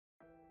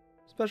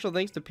Special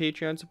thanks to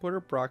Patreon supporter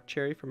Brock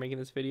Cherry for making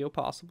this video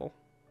possible.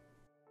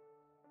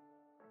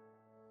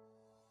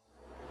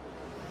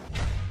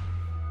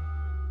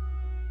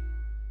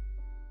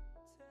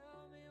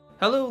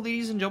 Hello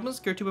ladies and gentlemen,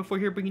 Scared2before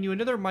here bringing you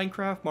another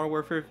Minecraft Modern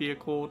Warfare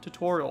vehicle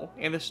tutorial.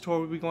 And this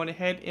tutorial will be going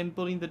ahead and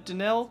building the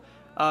Denel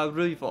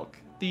Rooivalk.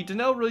 The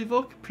Denel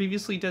Rooivalk,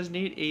 previously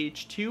designated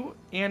AH-2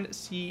 and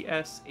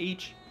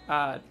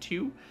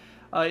CSH-2,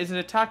 is an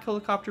attack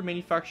helicopter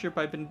manufactured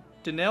by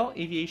Denel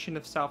Aviation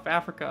of South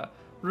Africa.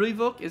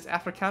 Rooivalk is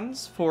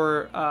Afrikaans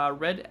for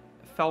Red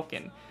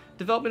Falcon.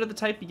 Development of the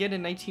type began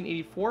in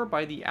 1984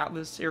 by the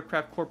Atlas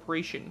Aircraft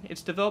Corporation.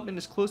 Its development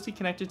is closely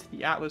connected to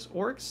the Atlas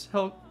Oryx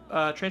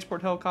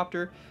transport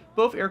helicopter,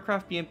 both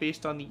aircraft being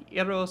based on the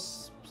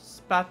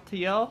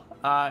Aerospatiale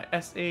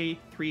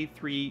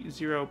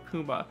SA-330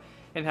 Puma,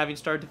 and having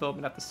started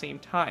development at the same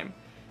time.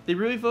 The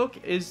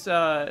Rooivalk is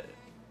a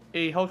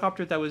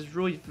helicopter that was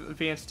really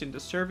advanced into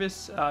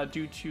service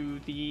due to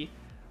the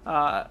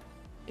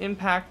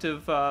impact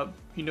of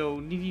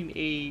needing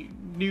a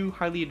new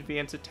highly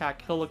advanced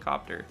attack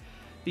helicopter.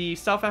 The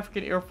South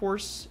African Air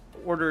Force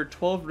ordered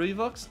 12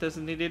 Rooivalks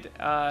designated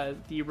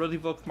the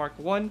Rooivalk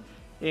Mk.I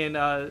in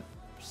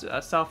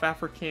South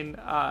African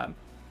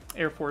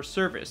Air Force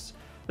service,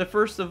 the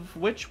first of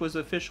which was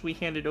officially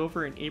handed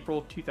over in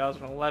April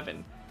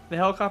 2011. The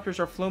helicopters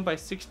are flown by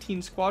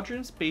 16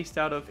 squadrons based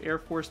out of Air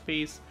Force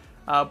Base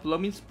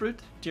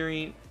Bloemensproet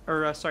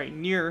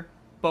near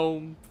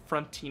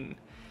Bloemfontein.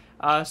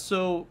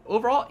 So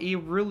overall, a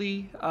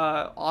really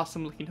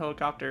awesome looking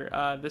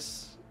helicopter.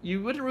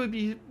 You wouldn't really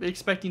be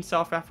expecting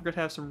South Africa to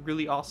have some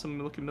really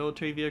awesome looking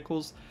military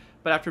vehicles,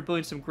 but after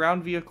building some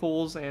ground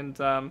vehicles and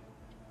kind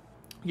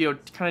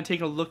of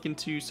taking a look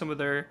into some of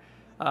their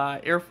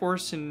Air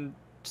Force and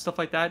stuff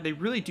like that, they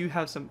really do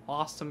have some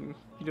awesome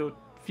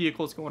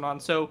vehicles going on.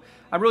 So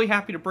I'm really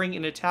happy to bring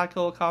an attack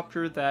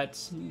helicopter that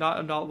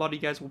not a lot of you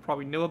guys will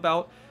probably know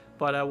about,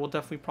 but we'll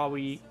definitely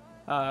probably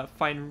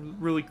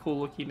find really cool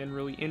looking and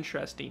really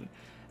interesting.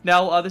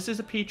 Now, this is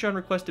a Patreon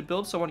requested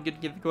build, so I want to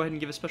go ahead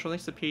and give a special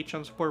thanks to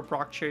Patreon supporter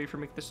Brock Cherry for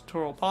making this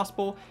tutorial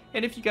possible.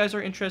 And if you guys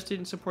are interested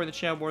in supporting the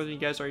channel more than you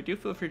guys already do,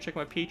 feel free to check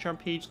my Patreon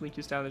page. Link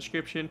is down in the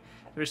description.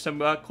 There's some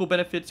cool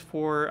benefits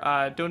for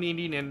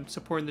donating and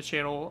supporting the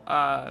channel,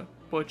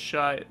 which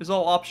is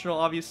all optional,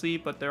 obviously,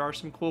 but there are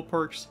some cool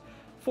perks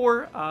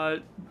for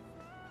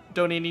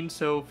donating,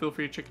 so feel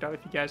free to check it out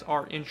if you guys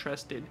are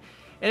interested.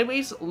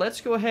 Anyways,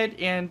 let's go ahead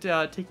and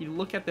take a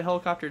look at the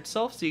helicopter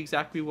itself, see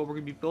exactly what we're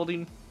going to be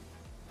building,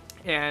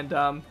 and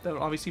then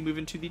obviously move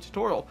into the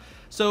tutorial.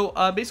 So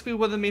basically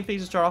one of the main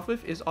things to start off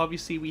with is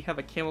obviously we have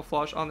a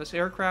camouflage on this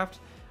aircraft.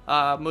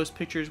 Most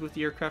pictures with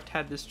the aircraft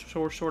had this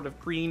sort of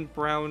green,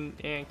 brown,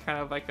 and kind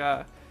of like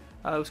a,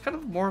 it was kind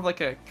of more of like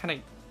a kind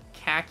of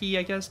khaki,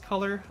 I guess,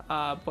 color,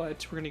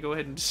 but we're going to go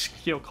ahead and just,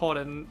 call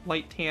it a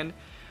light tan.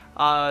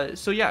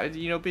 So yeah,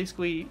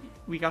 basically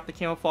we got the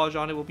camouflage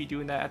on it. We'll be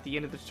doing that at the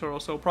end of the tutorial.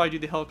 So we'll probably do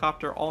the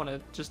helicopter all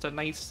in just a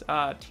nice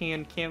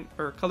tan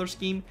color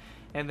scheme,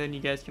 and then you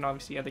guys can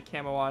obviously have the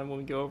camo on when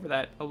we go over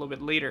that a little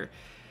bit later.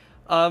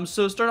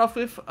 So start off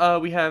with,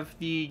 we have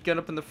the gun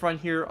up in the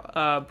front here,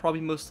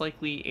 probably most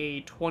likely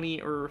a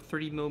 20 or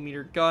 30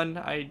 millimeter gun.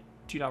 I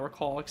do not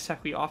recall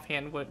exactly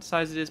offhand what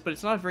size it is, but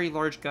it's not a very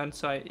large gun,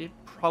 so it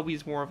probably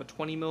is more of a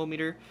 20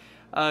 millimeter.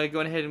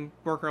 Going ahead and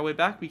working our way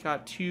back, we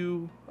got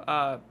two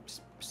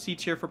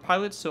seats here for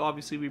pilots, so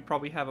obviously we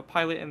probably have a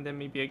pilot and then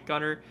maybe a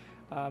gunner,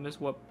 is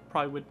what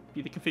probably would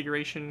be the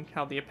configuration,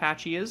 how the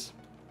Apache is.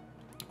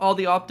 All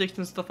the optics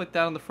and stuff like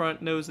that on the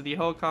front nose of the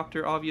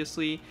helicopter,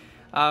 obviously.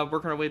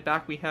 Working our way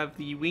back, we have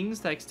the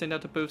wings that extend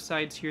out to both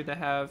sides here that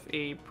have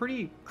a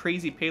pretty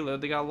crazy payload.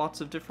 They got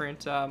lots of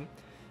different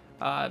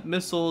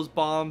missiles,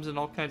 bombs, and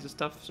all kinds of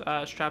stuff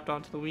strapped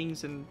onto the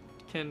wings, and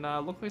can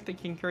look like they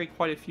can carry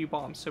quite a few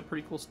bombs, so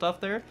pretty cool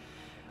stuff there.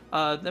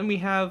 Then we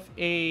have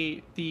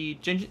the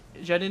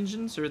jet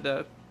engines, or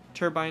the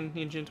turbine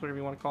engines, whatever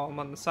you want to call them,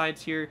 on the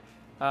sides here.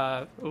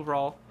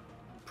 Overall,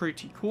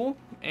 pretty cool,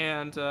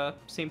 and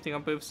same thing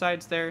on both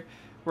sides there.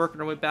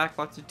 Working our way back,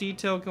 lots of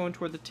detail going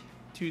toward the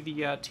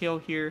tail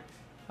here.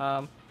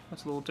 Lots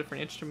of little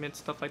different instruments,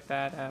 stuff like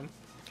that,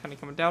 kind of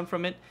coming down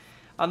from it.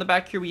 On the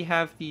back here, we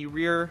have the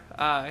rear,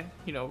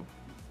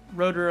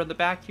 rotor on the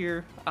back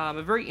here.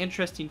 A very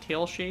interesting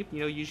tail shape.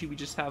 Usually we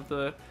just have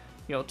the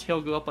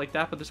tail go up like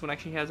that, but this one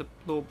actually has a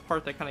little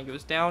part that kind of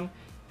goes down,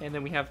 and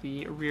then we have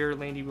the rear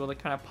landing wheel that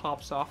kind of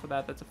pops off of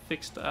that. That's a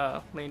fixed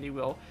landing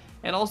wheel,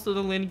 and also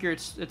the landing gear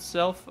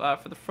itself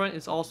for the front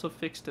is also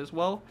fixed as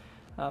well,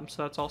 so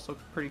that's also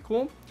pretty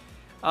cool.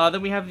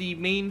 Then we have the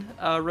main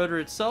rotor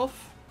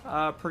itself.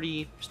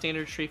 Pretty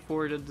standard,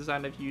 straightforward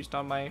design I've used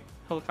on my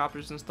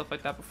helicopters and stuff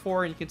like that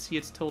before, and you can see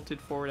it's tilted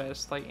forward at a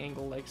slight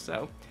angle like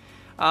so.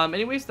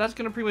 Anyways, that's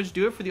going to pretty much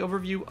do it for the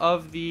overview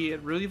of the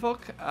Rooivalk.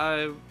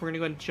 We're going to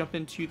go ahead and jump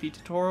into the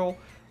tutorial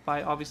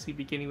by obviously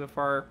beginning with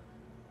our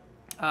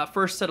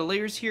first set of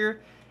layers here,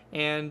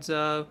 and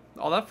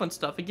all that fun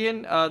stuff.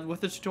 Again,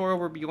 with the tutorial,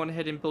 we'll be going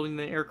ahead and building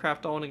the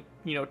aircraft all in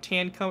a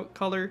tan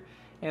color,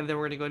 And then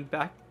we're going to go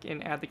back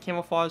and add the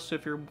camouflage. So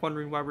if you're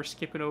wondering why we're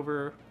skipping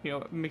over,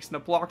 mixing the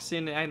blocks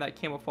in and adding that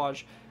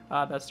camouflage,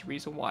 that's the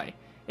reason why.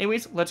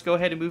 Anyways, let's go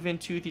ahead and move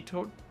into the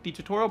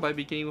tutorial by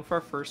beginning with our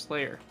first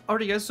layer.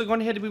 Alrighty guys, so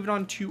going ahead and moving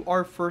on to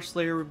our first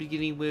layer, we're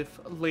beginning with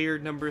layer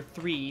number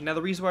 3. Now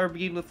the reason why we're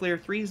beginning with layer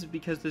 3 is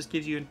because this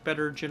gives you a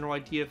better general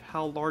idea of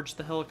how large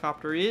the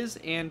helicopter is,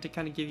 and to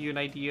kind of give you an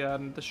idea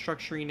on the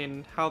structuring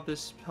and how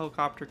this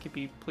helicopter can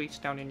be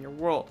placed down in your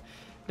world.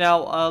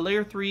 Now,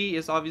 layer 3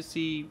 is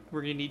obviously,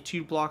 we're going to need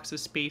 2 blocks of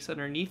space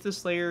underneath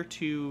this layer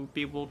to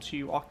be able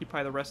to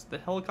occupy the rest of the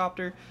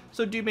helicopter.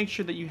 So do make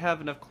sure that you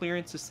have enough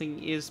clearance. This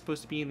thing is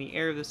supposed to be in the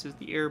air. This is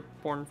the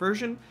airborne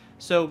version.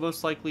 So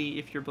most likely,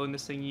 if you're building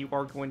this thing, you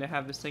are going to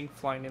have this thing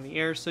flying in the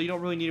air. So you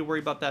don't really need to worry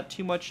about that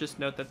too much. Just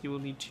note that you will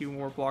need 2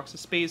 more blocks of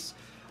space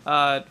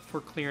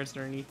for clearance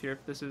underneath here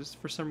if this is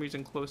for some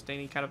reason close to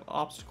any kind of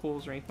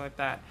obstacles or anything like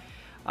that.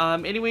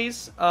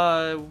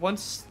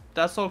 Once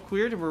that's all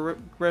cleared and we're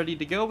ready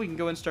to go, we can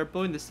go and start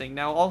building this thing.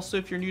 Now also,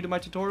 if you're new to my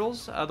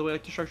tutorials, the way I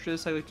like to structure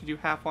this, I like to do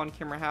half on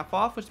camera, half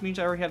off, which means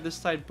I already have this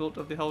side built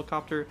of the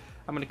helicopter.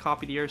 I'm going to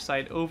copy the air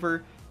side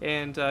over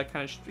and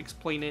kind of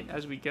explain it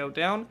as we go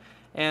down,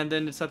 and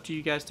then it's up to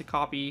you guys to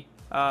copy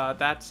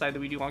that side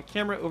that we do on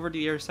camera over to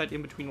the air side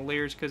in between the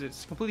layers, because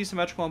it's completely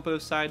symmetrical on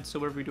both sides. So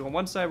whatever we do on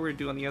one side, we're going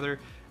to do on the other.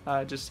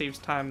 It just saves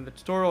time in the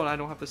tutorial, and I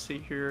don't have to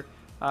sit here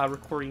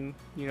recording,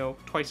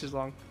 twice as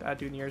long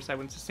doing the air side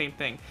when it's the same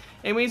thing.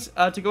 Anyways,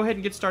 to go ahead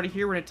and get started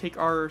here, we're going to take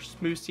our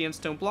smooth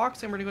sandstone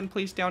blocks and we're going to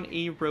place down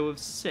a row of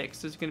 6.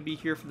 This is going to be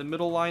here for the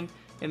middle line,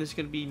 and this is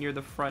going to be near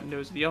the front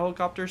nose of the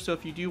helicopter. So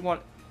if you do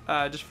want,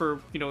 just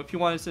for, if you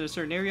want this in a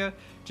certain area,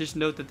 just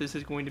note that this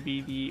is going to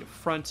be the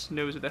front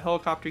nose of the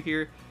helicopter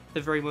here,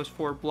 the very most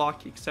forward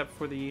block, except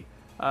for the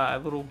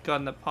little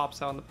gun that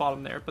pops out on the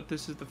bottom there. But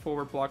this is the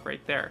forward block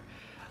right there.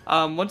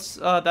 Once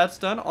that's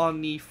done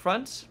on the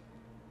front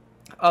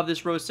of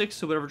this row 6,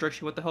 so whatever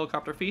direction you want the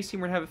helicopter facing,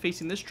 we're going to have it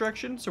facing this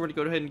direction. So we're going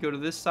to go ahead and go to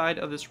this side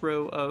of this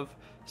row of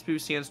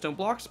smooth sandstone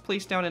blocks,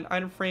 place down an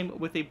item frame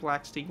with a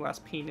black stained glass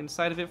pane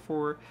inside of it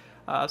for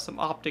some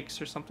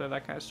optics or something of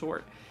that kind of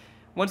sort.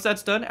 Once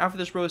that's done, after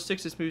this row of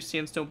 6 of smooth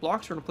sandstone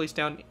blocks, we're going to place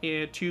down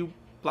 2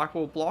 black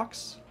wool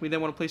blocks. We then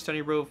want to place down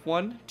a row of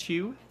 1,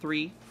 2,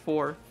 3,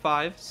 4,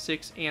 5,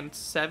 6, and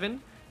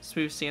 7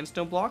 smooth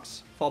sandstone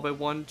blocks, followed by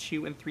 1,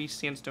 2, and 3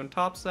 sandstone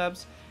top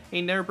slabs.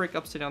 A nether brick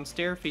upside down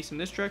stair facing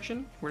this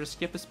direction. We're going to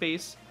skip a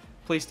space,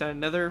 place down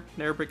another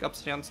nether brick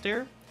upside down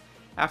stair.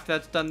 After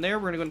that's done there,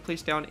 we're going to go and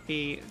place down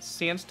a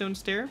sandstone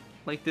stair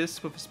like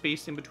this with a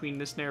space in between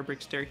this nether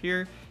brick stair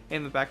here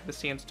and the back of the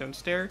sandstone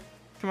stair.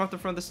 Come off the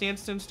front of the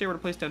sandstone stair, we're going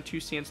to place down 2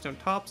 sandstone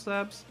top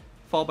slabs,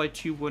 followed by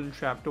 2 wooden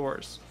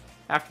trapdoors.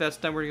 After that's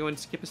done, we're going to go and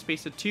skip a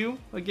space of 2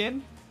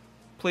 again,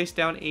 place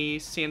down a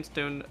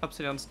sandstone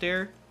upside down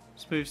stair,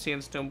 smooth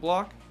sandstone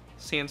block,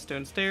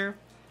 sandstone stair,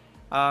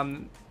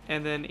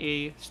 and then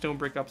a stone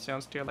brick upside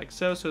down stair like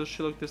so. So it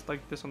should look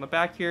like this on the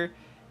back here,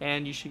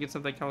 and you should get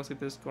something kind of like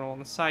this going on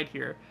the side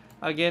here.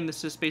 Again, this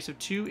is a space of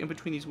 2 in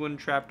between these wooden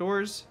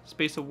trapdoors,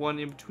 space of 1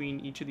 in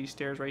between each of these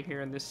stairs right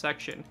here in this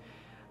section.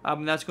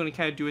 And that's going to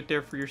kind of do it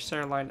there for your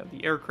center line of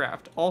the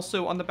aircraft.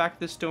 Also, on the back of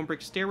this stone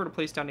brick stair, we're going to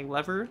place down a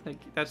lever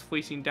that's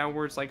facing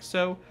downwards like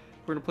so.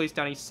 We're going to place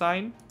down a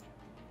sign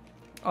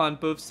on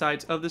both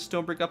sides of the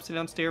stone brick upside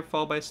down stair,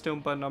 followed by a stone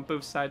button on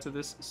both sides of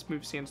this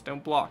smooth sandstone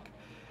block.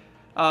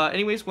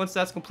 Anyways, once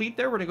that's complete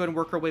there, we're going to go and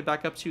work our way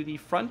back up to the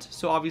front.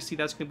 So obviously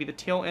that's going to be the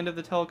tail end of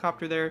the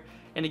helicopter there,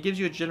 and it gives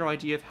you a general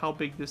idea of how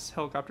big this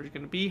helicopter is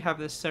going to be,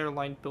 having this center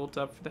line built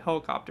up for the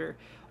helicopter.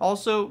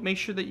 Also, make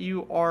sure that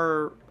you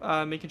are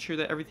making sure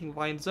that everything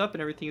lines up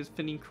and everything is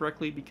fitting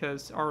correctly,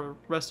 because our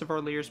rest of our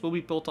layers will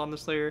be built on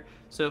this layer,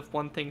 so if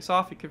one thing's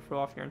off, it could throw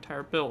off your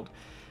entire build.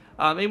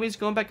 Anyways,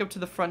 going back up to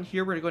the front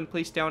here, we're going to go and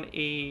place down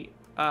a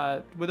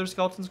wither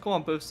skeleton skull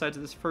on both sides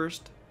of this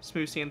first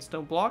smooth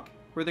sandstone block.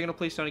 We're then going to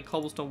place down a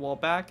cobblestone wall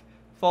back,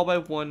 followed by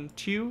 1,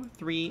 2,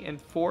 3,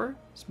 and 4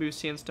 smooth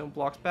sandstone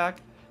blocks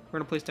back. We're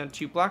going to place down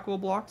 2 black wool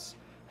blocks,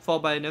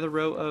 followed by another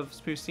row of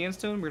smooth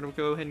sandstone. We're going to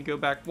go ahead and go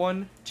back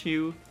 1,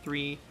 2,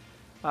 3,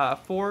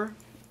 4,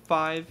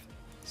 5,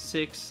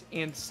 6,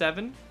 and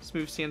 7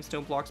 smooth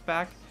sandstone blocks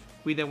back.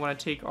 We then want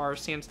to take our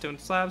sandstone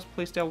slabs,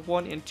 place down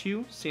 1 and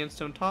 2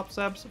 sandstone top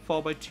slabs,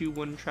 followed by 2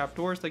 wooden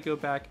trapdoors that go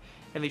back,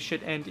 and they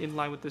should end in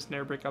line with this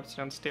nether brick upside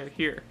down stair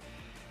here.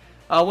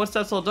 Once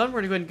that's all done,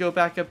 we're going to go ahead and go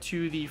back up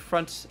to the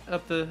front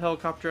of the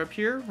helicopter up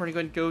here. We're going to go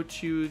ahead and go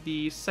to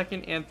the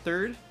second and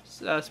third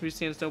smooth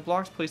sandstone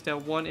blocks, place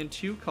down 1 and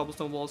 2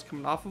 cobblestone walls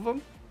coming off of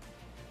them.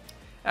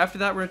 After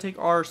that, we're going to take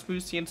our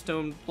smooth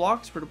sandstone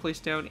blocks. We're going to place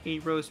down a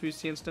row of smooth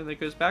sandstone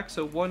that goes back.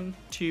 So 1,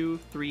 2,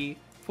 3,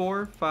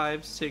 4,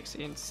 5, 6,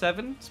 and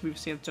 7 smooth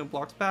sandstone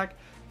blocks back,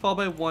 followed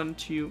by 1,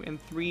 2,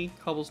 and 3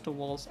 cobblestone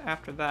walls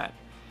after that.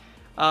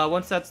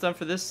 Once that's done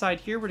for this side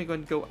here, we're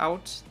going to go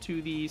out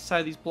to the side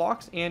of these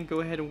blocks and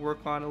go ahead and work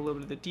on a little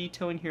bit of the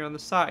detailing here on the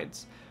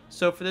sides.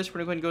 So for this,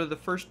 we're going to go to the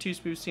first 2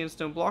 smooth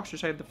sandstone blocks, or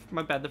sorry,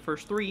 the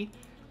first 3,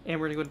 and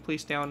we're going to go and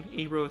place down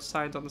a row of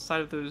signs on the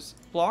side of those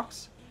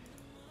blocks.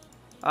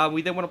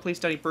 We then want to place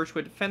down a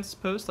birchwood fence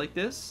post like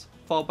this,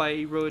 followed by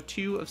a row of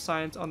 2 of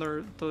signs on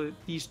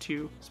these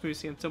 2 smooth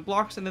sandstone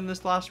blocks, and then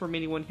this last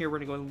remaining one here we're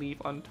going to go and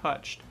leave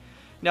untouched.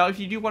 Now, if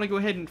you do want to go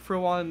ahead and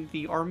throw on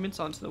the armaments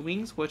onto the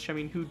wings, which, I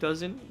mean, who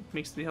doesn't?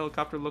 Makes the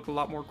helicopter look a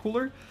lot more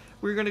cooler.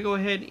 We're going to go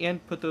ahead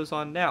and put those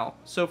on now.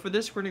 So for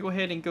this, we're going to go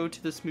ahead and go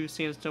to the smooth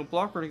sandstone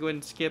block. We're going to go ahead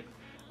and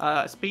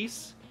skip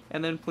space,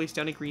 and then place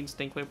down a green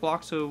stained clay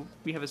block. So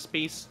we have a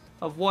space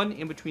of 1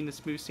 in between the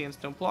smooth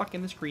sandstone block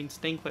and this green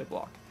stained clay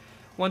block.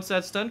 Once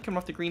that's done, coming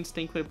off the green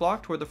stained clay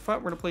block toward the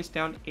front, we're going to place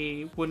down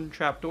a wooden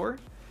trapdoor.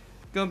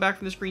 Going back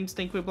from this green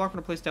stained clay block,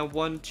 we're going to place down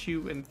 1,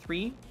 2, and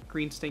 3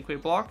 green stained clay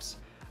blocks.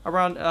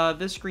 Around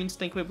this green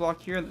stained clay block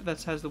here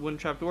that has the wooden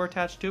trapdoor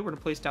attached to it, we're going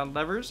to place down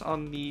levers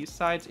on the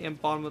sides and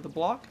bottom of the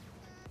block.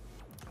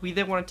 We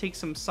then want to take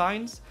some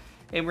signs,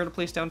 and we're going to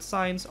place down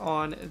signs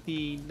on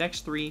the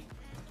next 3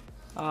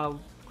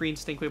 green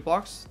stained clay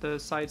blocks, the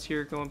sides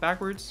here going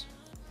backwards.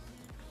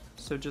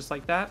 So just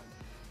like that.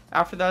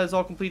 After that is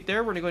all complete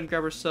there, we're going to go ahead and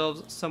grab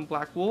ourselves some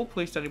black wool,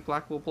 place down a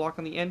black wool block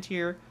on the end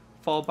here,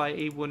 followed by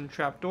a wooden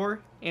trapdoor,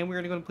 and we're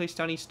going to go and place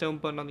down a stone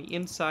button on the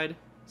inside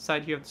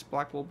side here of this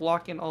black wool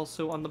block, and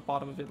also on the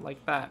bottom of it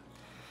like that.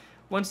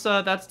 Once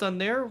that's done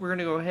there, we're going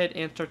to go ahead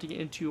and start to get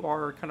into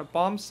our kind of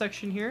bomb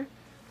section here.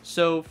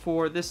 So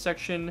for this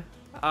section,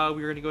 we're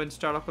going to go ahead and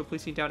start off by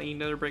placing down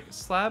another brick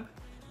slab,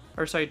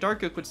 or sorry,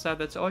 dark oak wood slab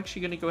that's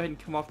actually going to go ahead and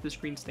come off this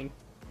green stained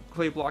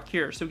clay block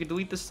here. So we can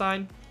delete this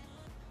sign,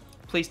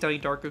 place down a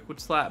dark oak wood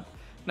slab.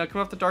 Now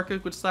come off the dark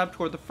oak wood slab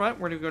toward the front,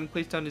 we're going to go and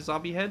place down a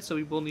zombie head, so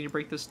we will need to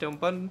break this stone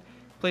button,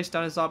 place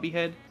down a zombie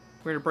head.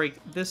 We're going to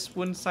break this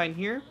wooden sign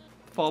here,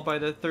 followed by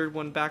the third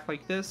one back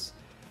like this,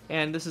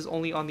 and this is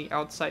only on the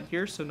outside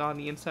here, so not on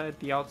the inside,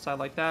 the outside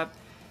like that.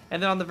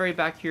 And then on the very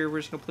back here,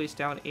 we're just going to place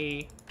down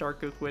a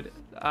dark oak wood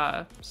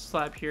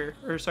slab here,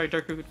 or sorry,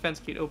 dark oak wood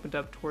fence gate opened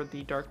up toward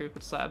the dark oak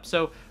wood slab.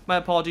 So my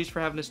apologies for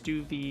having us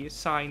do the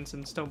signs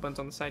and stone buttons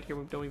on the side here,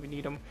 we don't even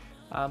need them,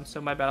 so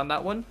my bad on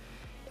that one.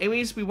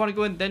 Anyways, we want to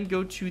go ahead and then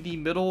go to the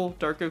middle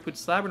dark oak wood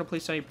slab. We're going to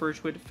place down a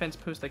birchwood fence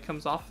post that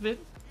comes off of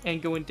it.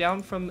 And going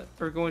from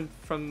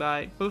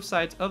both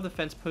sides of the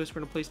fence post, we're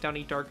going to place down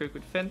a dark oak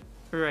wood fence,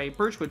 or a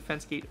birchwood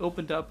fence gate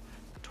opened up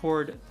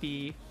toward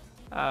the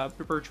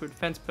birchwood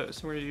fence post.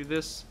 So we're going to do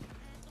this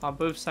on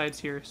both sides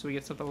here, so we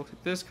get something that looks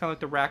like this, kind of like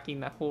the racking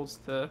that holds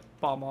the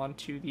bomb on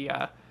to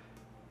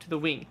the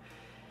wing.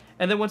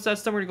 And then once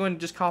that's done, we're going to go ahead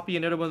and just copy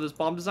another one of those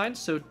bomb designs.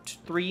 So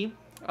 3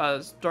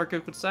 dark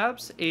oak wood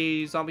slabs,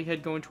 a zombie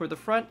head going toward the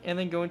front, and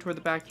then going toward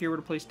the back here, we're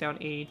going to place down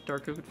a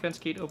dark oak wood fence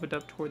gate opened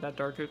up toward that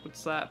dark oak wood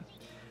slab.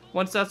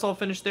 Once that's all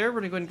finished there, we're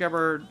going to go ahead and grab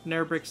our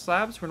nether brick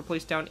slabs. We're going to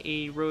place down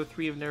a row of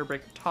 3 of nether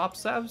brick top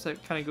slabs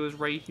that kind of goes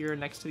right here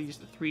next to these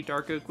 3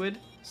 dark oak wood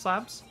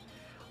slabs.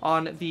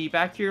 On the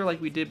back here,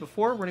 like we did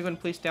before, we're going to go ahead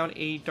and place down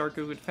a dark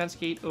oak wood fence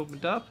gate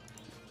opened up.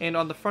 And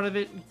on the front of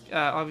it,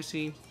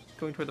 obviously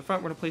going toward the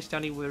front, we're going to place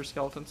down a wither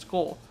skeleton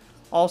skull.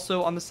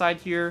 Also on the side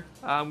here,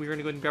 we're going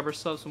to go ahead and grab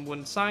ourselves some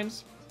wooden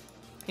signs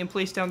and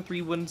place down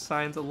 3 wooden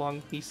signs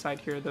along the side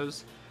here,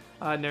 those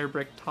nether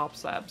brick top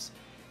slabs.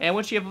 And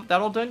once you have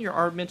that all done, your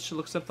armament should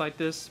look something like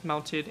this,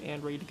 mounted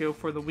and ready to go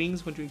for the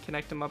wings when we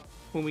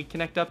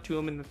connect up to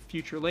them in the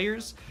future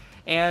layers.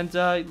 And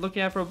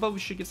looking at it from above, we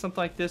should get something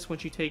like this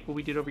once you take what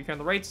we did over here on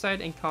the right side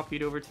and copy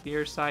it over to the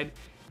air side,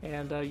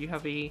 and you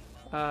have a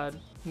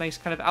nice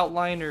kind of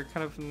outline, or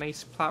kind of a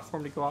nice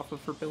platform to go off of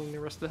for building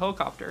the rest of the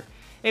helicopter.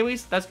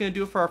 Anyways, that's going to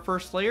do it for our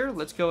first layer.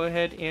 Let's go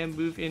ahead and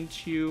move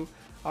into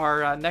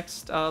our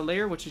next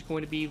layer, which is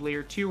going to be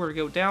layer 2. We're going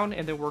to go down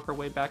and then work our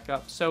way back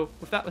up. So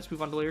with that, let's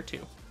move on to layer 2.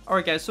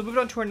 Alright guys, so moving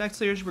on to our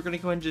next layers, we're going to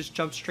go ahead and just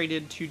jump straight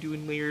into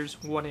doing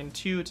layers 1 and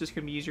 2. It's just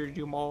going to be easier to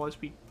do them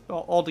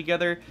all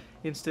together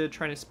instead of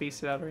trying to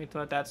space it out or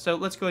anything like that. So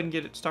let's go ahead and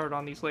get it started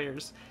on these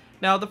layers.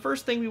 Now the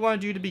first thing we want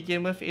to do to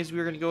begin with is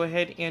we're going to go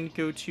ahead and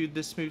go to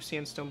this smooth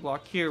sandstone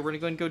block here. We're going to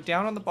go and go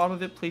down on the bottom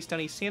of it, place down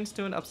a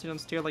sandstone upside down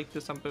stair like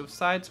this on both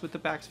sides with the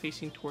backs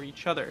facing toward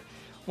each other.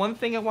 One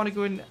thing I want to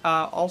go ahead and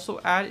also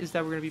add is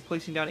that we're going to be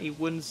placing down a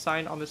wooden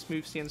sign on the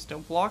smooth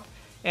sandstone block.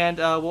 And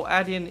we'll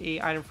add in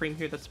a item frame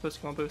here that's supposed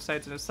to go on both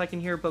sides in a second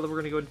here, but we're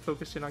going to go ahead and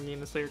focus in on getting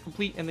this layer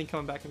complete and then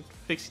coming back and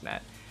fixing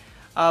that.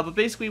 But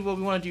basically what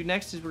we want to do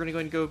next is we're going to go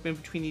ahead and go in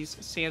between these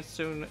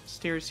sandstone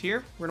stairs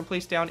here. We're going to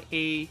place down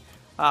a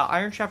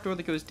iron trapdoor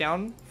that goes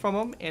down from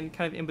them and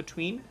kind of in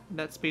between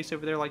that space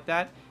over there like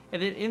that.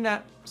 And then in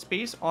that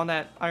space on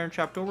that iron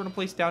trapdoor, we're going to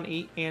place down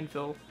a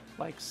anvil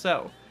like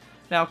so.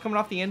 Now coming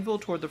off the anvil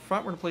toward the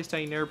front, we're going to place down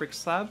a nether brick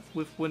slab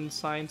with wooden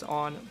signs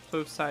on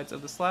both sides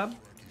of the slab.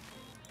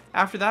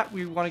 After that,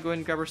 we want to go ahead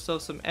and grab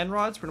ourselves some end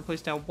rods. We're going to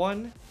place down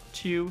 1,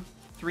 2,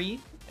 3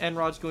 end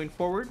rods going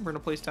forward. We're going to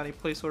place down a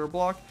placeholder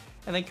block,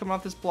 and then coming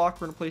off this block,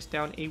 we're going to place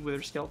down a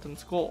wither skeleton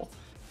skull.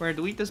 We're going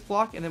to delete this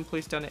block and then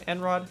place down an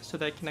end rod so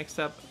that it connects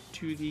up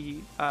to the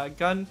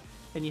gun,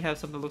 and you have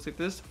something that looks like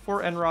this: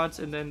 4 end rods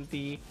and then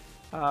the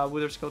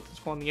wither skeleton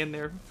skull on the end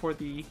there for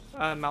the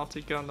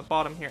mounted gun on the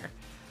bottom here.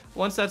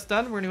 Once that's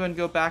done, we're going to go ahead and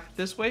go back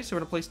this way. So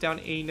we're going to place down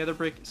a nether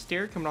brick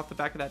stair coming off the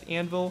back of that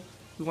anvil.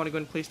 We want to go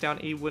ahead and place down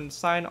a wooden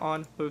sign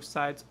on both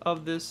sides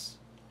of this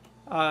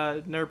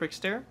nether brick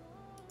stair.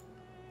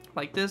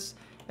 like this.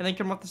 And then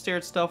coming off the stair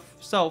itself,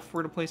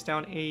 we're going to place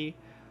down a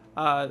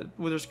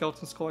wither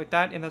skeleton skull like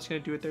that, and that's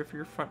going to do it there for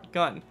your front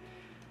gun.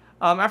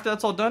 After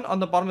that's all done, on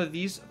the bottom of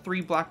these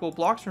 3 black wool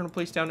blocks, we're going to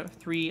place down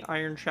 3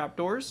 iron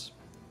trapdoors.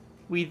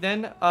 We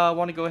then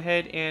want to go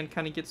ahead and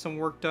kind of get some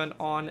work done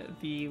on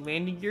the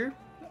landing gear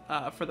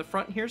for the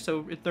front here,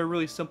 so they're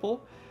really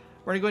simple.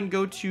 We're going to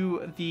go ahead and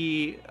go to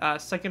the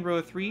second row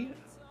of 3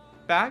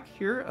 back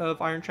here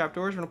of iron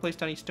trapdoors. We're going to place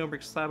down a stone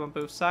brick slab on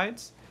both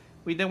sides.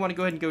 We then want to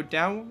go ahead and go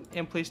down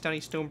and place down a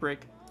stone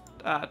brick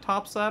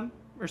top slab,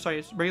 or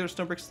sorry, regular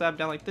stone brick slab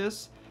down like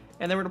this,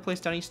 and then we're going to place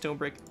down a stone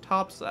brick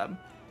top slab.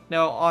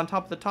 Now on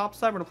top of the top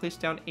slab, we're going to place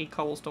down a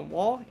cobblestone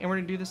wall, and we're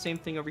going to do the same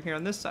thing over here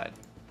on this side.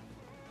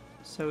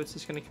 So it's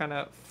just going to kind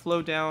of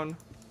flow down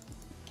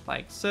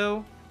like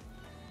so,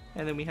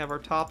 and then we have our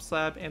top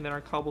slab and then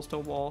our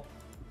cobblestone wall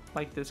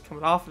like this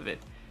coming off of it.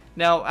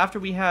 Now after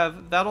we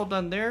have that all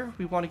done there,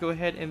 we want to go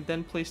ahead and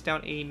then place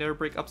down a nether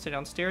brick upside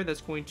down stair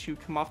that's going to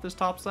come off this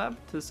top slab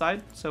to the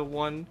side. So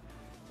one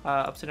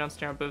upside down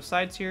stair on both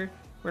sides here.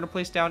 We're going to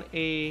place down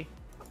a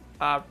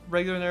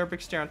regular nether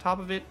brick stair on top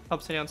of it,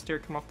 upside down stair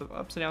come off the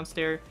upside down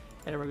stair,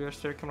 and a regular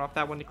stair coming off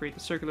that one to create the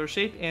circular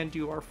shape and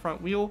do our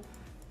front wheel.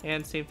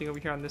 And same thing over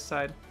here on this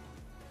side,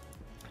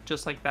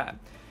 just like that.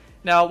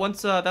 Now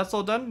once that's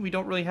all done, we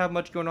don't really have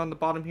much going on the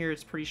bottom here.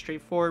 It's pretty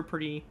straightforward,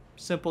 pretty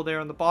simple there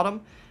on the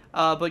bottom.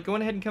 But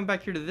going ahead and come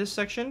back here to this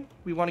section,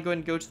 we want to go ahead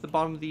and go to the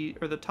bottom of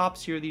the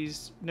tops here,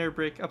 these nether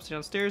brick upside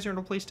down stairs. We're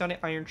going to place down an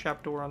iron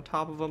trapdoor on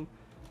top of them,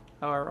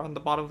 or on the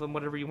bottom of them,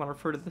 whatever you want to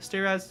refer to the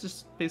stair as,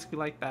 just basically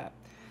like that.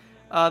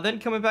 Then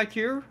coming back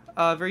here,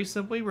 very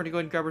simply, we're going to go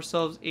ahead and grab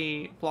ourselves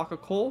a block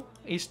of coal,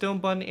 a stone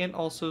button, and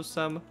also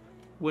some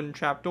wooden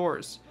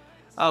trapdoors.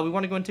 We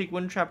want to go and take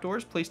wooden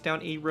trapdoors, place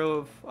down a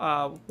row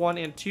of 1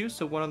 and 2,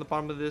 so one on the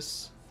bottom of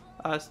this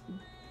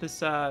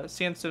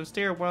sandstone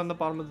stair, one on the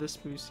bottom of this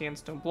smooth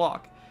sandstone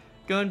block.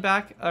 Going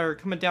back, or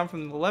coming down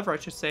from the lever, I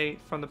should say,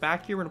 from the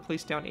back here, we're going to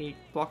place down a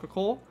block of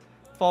coal,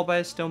 followed by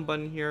a stone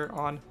button here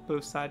on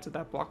both sides of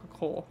that block of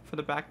coal for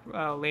the back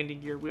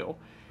landing gear wheel.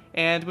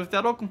 And with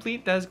that all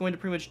complete, that is going to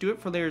pretty much do it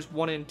for layers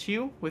 1 and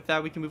 2. With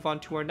that, we can move on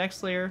to our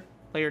next layer,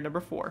 layer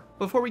number 4.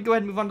 Before we go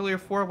ahead and move on to layer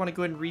 4, I want to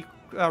go ahead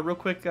and real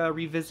quick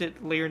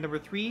revisit layer number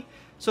 3.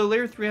 So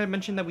layer 3, I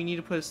mentioned that we need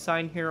to put a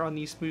sign here on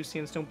these smooth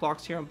sandstone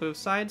blocks here on both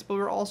sides, but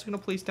we're also going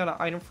to place down an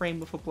item frame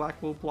with a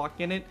black wool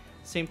block in it.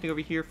 Same thing over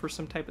here for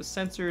some type of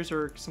sensors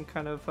or some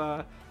kind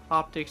of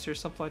optics or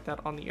something like that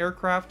on the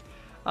aircraft.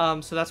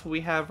 So that's what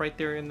we have right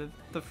there in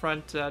the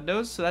front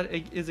nose. So that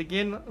is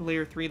again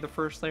layer 3, the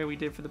first layer we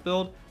did for the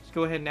build. So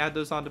go ahead and add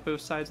those onto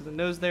both sides of the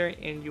nose there,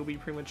 and you'll be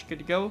pretty much good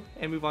to go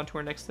and move on to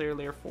our next layer,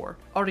 layer 4.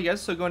 Alright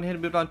guys, so going ahead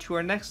and move on to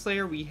our next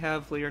layer, we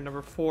have layer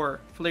number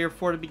 4. For layer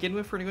 4 to begin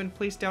with, we're going to go ahead and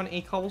place down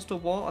a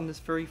cobblestone wall on this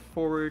very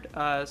forward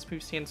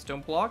smooth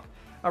sandstone block.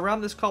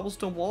 Around this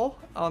cobblestone wall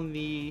on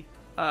the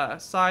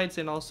sides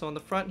and also on the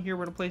front here,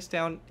 we're going to place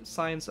down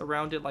signs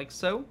around it like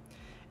so.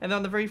 And then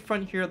on the very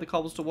front here of the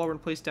cobblestone wall, we're going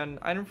to place down an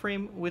item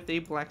frame with a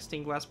black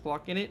stained glass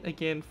block in it,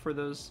 again for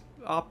those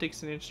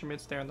optics and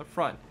instruments there in the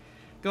front.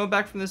 Going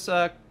back from this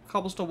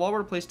cobblestone wall, we're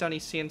going to place down a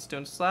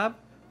sandstone slab,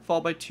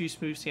 followed by 2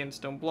 smooth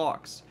sandstone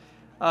blocks.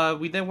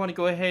 We then want to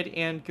go ahead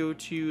and go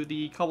to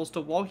the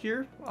cobblestone wall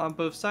here. On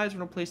both sides, we're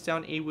going to place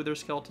down a wither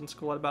skeleton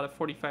skull at about a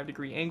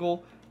 45-degree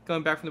angle.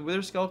 Going back from the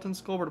wither skeleton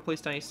skull, we're going to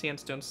place down a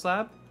sandstone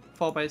slab,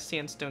 followed by a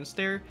sandstone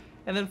stair,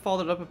 and then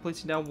followed it up and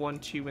placing down 1,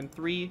 2, and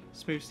 3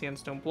 smooth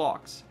sandstone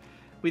blocks.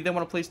 We then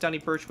want to place down a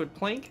birchwood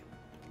plank,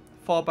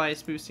 followed by a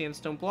smooth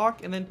sandstone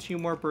block, and then 2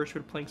 more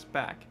birchwood planks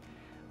back.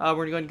 We're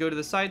going to go ahead and go to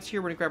the sides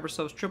here. We're going to grab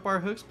ourselves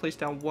tripwire hooks, place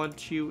down 1,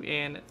 2,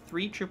 and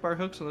 3 tripwire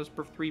hooks on those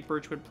 3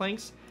 birchwood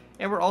planks,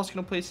 and we're also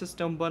going to place a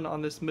stone button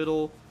on this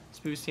middle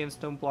smooth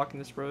sandstone block in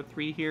this row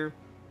 3 here,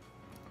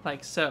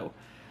 like so.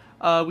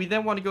 We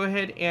then want to go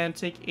ahead and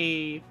take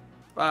a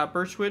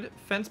birchwood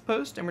fence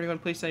post, and we're going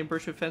to place a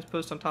birchwood fence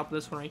post on top of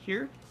this one right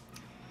here.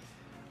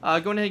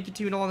 Going ahead and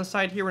continuing along the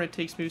side here, we're going to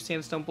take smooth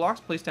sandstone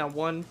blocks, place down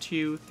 1,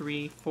 2,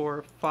 3,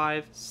 4,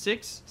 5,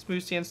 6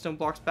 smooth sandstone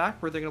blocks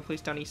back, where they're going to place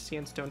down a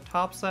sandstone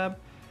top slab.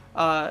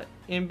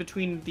 In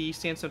between the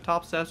sandstone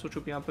top slabs, which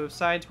will be on both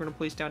sides, we're going to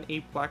place down a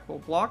black wool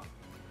block.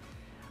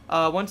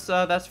 Once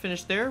that's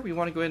finished there, we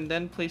want to go ahead and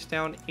then place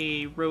down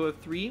a row of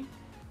 3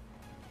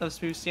 of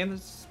smooth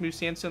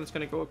sandstone that's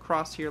going to go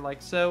across here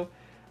like so.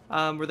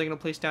 Where they're going to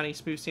place down a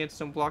smooth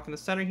sandstone block in the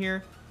center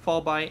here,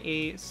 followed by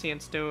a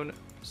sandstone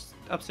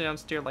upside down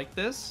stair like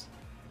this.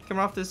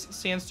 Coming off this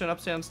sandstone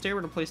upside down stair,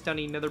 we're going to place down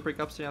a nether brick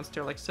upside down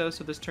stair like so,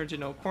 so this turns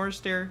into a corner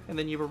stair, and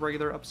then you have a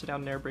regular upside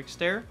down nether brick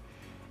stair.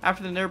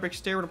 After the nether brick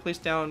stair, we're going to place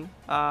down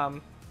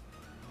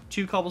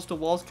 2 cobblestone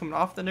walls coming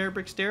off the nether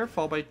brick stair,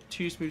 followed by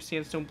 2 smooth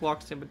sandstone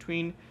blocks in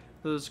between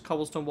those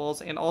cobblestone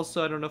walls, and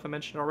also, I don't know if I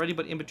mentioned it already,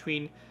 but in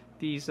between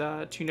these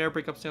 2 nether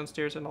brick upside down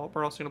stairs, and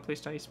we're also going to place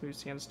down a smooth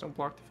sandstone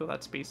block to fill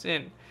that space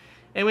in.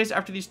 Anyways,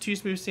 after these 2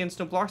 smooth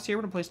sandstone blocks here,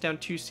 we're going to place down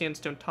 2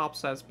 sandstone top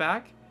slabs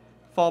back,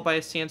 followed by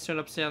a sandstone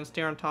upside down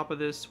stair on top of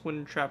this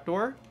wooden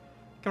trapdoor.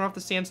 Coming off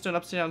the sandstone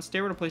upside down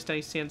stair, we're going to place down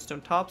a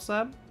sandstone top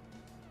slab,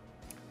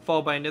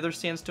 followed by another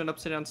sandstone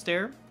upside down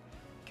stair.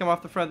 Come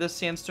off the front of this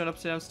sandstone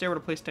upside down stair, we're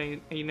going to place down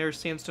another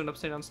sandstone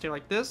upside down stair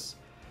like this.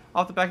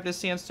 Off the back of this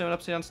sandstone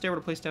upside down stair, we're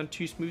going to place down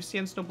 2 smooth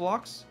sandstone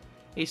blocks,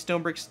 a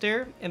stone brick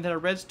stair, and then a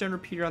redstone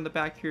repeater on the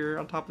back here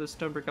on top of the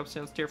stone brick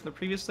upside down stair from the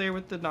previous layer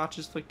with the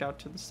notches flicked out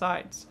to the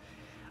sides.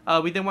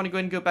 We then want to go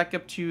ahead and go back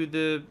up to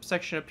the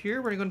section up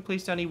here. We're going to go and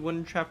place down a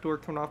wooden trapdoor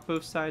coming off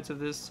both sides of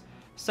this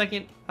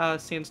second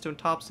sandstone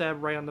top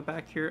slab right on the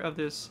back here of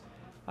this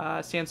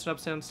sandstone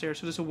upside down stair.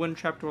 So there's a wooden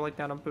trapdoor like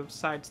that on both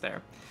sides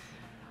there.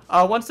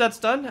 Once that's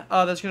done,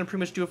 that's going to pretty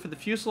much do it for the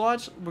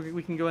fuselage.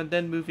 We can go and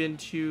then move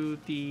into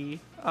the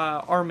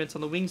armaments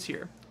on the wings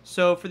here.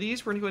 So for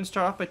these, we're going to go and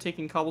start off by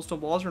taking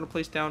cobblestone walls. We're going to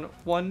place down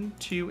 1,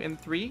 2, and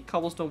 3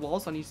 cobblestone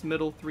walls on these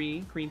middle 3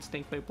 green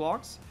snake clay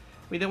blocks.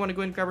 We then want to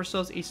go and grab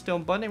ourselves a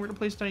stone bun, and we're going to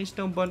place down a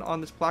stone bun on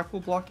this black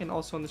wool block and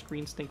also on this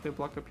green snake clay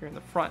block up here in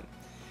the front.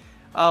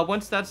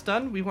 Once that's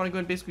done, we want to go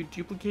and basically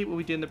duplicate what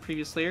we did in the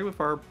previous layer with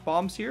our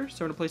bombs here. So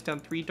we're going to place down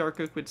 3 dark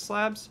oak wood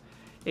slabs,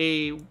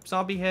 a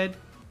zombie head,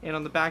 and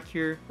on the back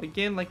here,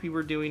 again, like we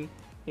were doing,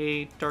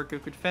 a dark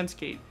oak wood fence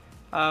gate.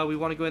 We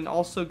want to go and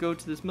also go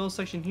to this middle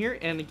section here,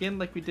 and again,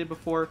 like we did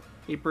before,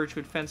 a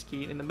birchwood fence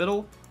gate in the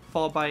middle,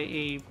 followed by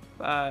a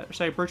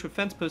birchwood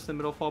fence post in the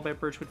middle, followed by a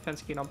birchwood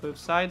fence gate on both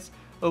sides,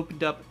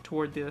 opened up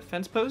toward the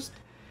fence post.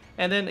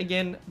 And then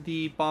again,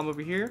 the bomb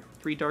over here,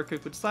 3 dark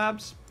oak wood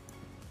slabs,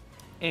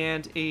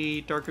 and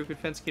a dark oak wood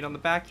fence gate on the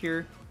back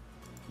here,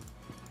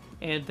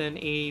 and then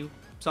a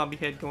zombie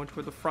head going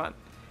toward the front.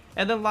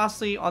 And then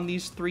lastly, on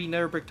these 3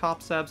 nether brick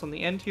top slabs on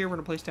the end here, we're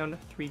going to place down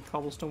 3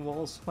 cobblestone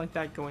walls like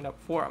that going up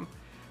for them.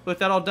 With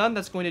that all done,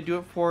 that's going to do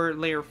it for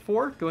layer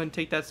 4. Go ahead and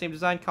take that same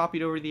design, copy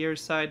it over to the other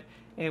side,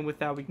 and with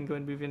that we can go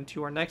and move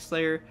into our next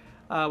layer,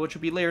 which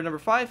will be layer number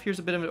 5. Here's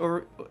a bit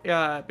of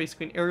an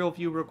basically an aerial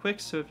view real quick,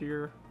 so if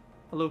you're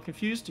a little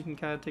confused, you can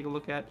kind of take a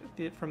look at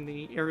it from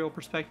the aerial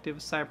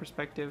perspective, side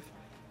perspective,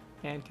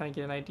 and kind of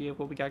get an idea of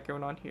what we got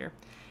going on here.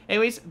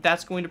 Anyways,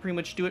 that's going to pretty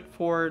much do it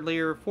for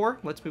layer 4.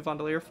 Let's move on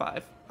to layer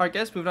 5. Alright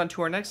guys, moving on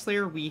to our next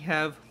layer, we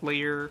have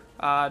layer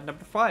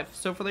number 5.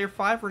 So for layer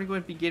 5, we're going to go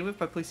ahead and begin with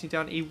by placing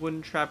down a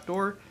wooden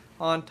trapdoor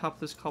on top of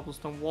this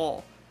cobblestone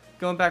wall.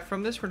 Going back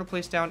from this, we're going to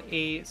place down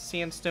a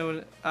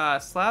sandstone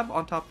slab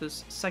on top of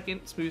this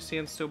second smooth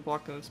sandstone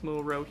block in this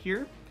middle row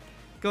here.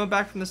 Going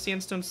back from the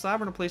sandstone slab,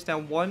 we're going to place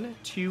down 1,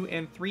 2,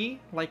 and 3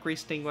 light gray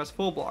stained glass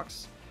full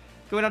blocks.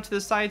 Going out to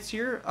the sides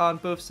here, on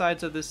both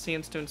sides of this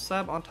sandstone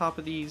slab, on top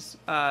of these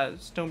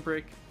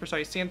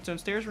sandstone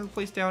stairs, we're going to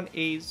place down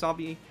a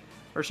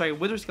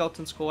wither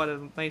skeleton skull at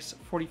a nice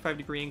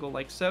 45-degree angle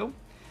like so.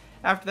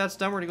 After that's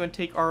done, we're going to go and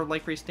take our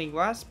light gray stained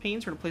glass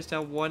panes. We're going to place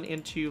down 1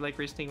 and 2 light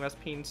gray stained glass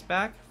panes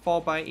back,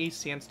 followed by a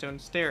sandstone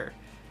stair.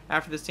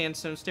 After the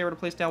sandstone stair, we're going to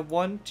place down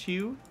 1,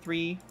 2,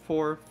 3,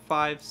 4,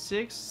 5,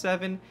 6,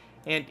 7,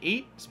 and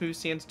 8 smooth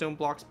sandstone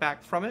blocks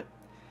back from it.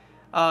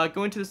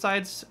 Going to the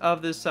sides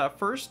of this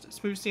first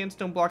smooth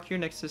sandstone block here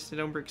next to the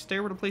stone brick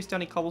stair, we're going to place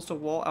down a cobblestone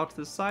wall out to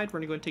the side. We're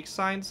going to go and take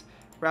signs,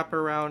 wrap it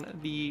around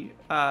the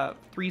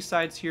 3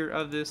 sides here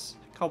of this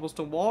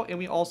cobblestone wall, and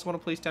we also want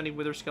to place down a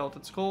wither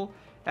skeleton skull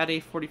at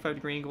a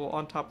 45-degree angle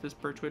on top of this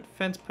birchwood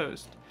fence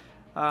post.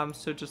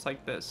 So just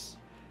like this.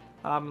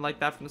 Like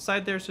that from the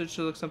side there, so it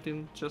should look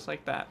something just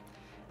like that.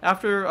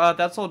 After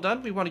that's all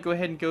done, we want to go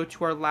ahead and go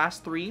to our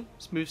last 3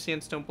 smooth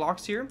sandstone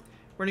blocks here.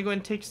 We're going to go ahead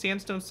and take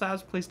sandstone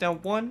slabs, place down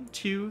 1,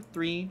 2,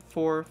 3,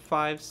 4,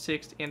 5,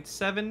 6, and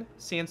 7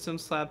 sandstone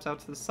slabs out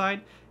to the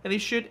side, and they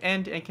should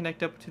end and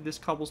connect up to this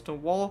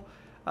cobblestone wall,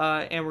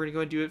 and we're going to go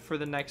and do it for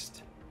the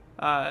next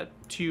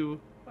 2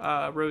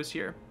 rows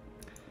here.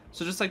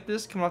 So just like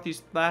this, coming off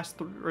these last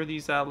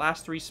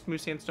 3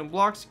 smooth sandstone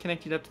blocks,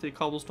 connected up to the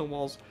cobblestone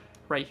walls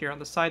right here on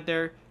the side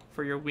there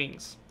for your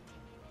wings.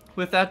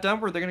 With that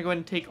done, they're going to go ahead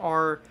and take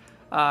our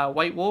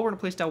white wool. We're going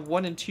to place down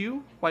 1 and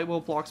 2 white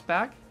wool blocks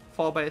back,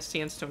 followed by a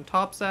sandstone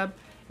top slab.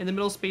 In the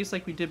middle space,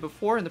 like we did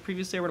before in the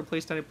previous layer, we're going to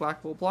place down a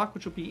black wool block,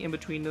 which will be in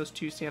between those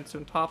 2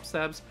 sandstone top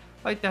slabs,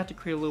 like that, to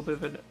create a little bit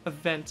of an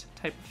event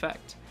type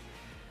effect.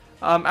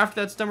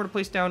 After that's done, we're going to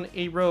place down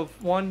a row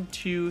of 1,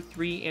 2,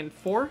 3, and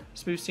 4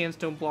 smooth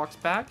sandstone blocks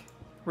back,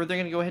 where they're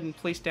going to go ahead and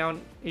place down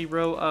a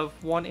row of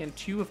 1 and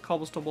 2 of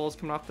cobblestone walls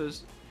coming off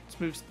this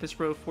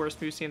row of 4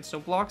 smooth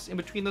sandstone blocks. In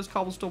between those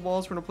cobblestone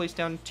walls, we're going to place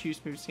down 2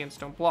 smooth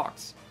sandstone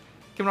blocks.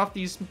 Coming off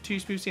these 2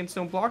 smooth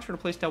sandstone blocks, we're going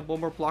to place down 1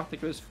 more block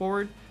that goes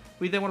forward.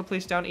 We then want to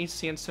place down a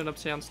sandstone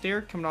upside down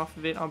stair coming off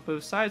of it on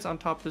both sides on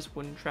top of this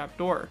wooden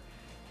trapdoor.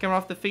 Coming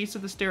off the face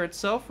of the stair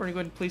itself, we're going to go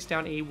ahead and place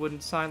down a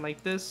wooden sign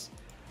like this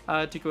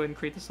to go ahead and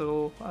create this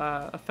little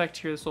effect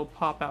here, this little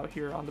pop out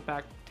here on the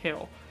back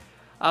tail.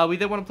 We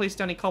then want to place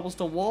down a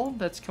cobblestone wall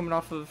that's coming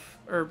off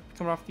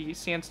the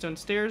sandstone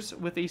stairs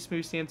with a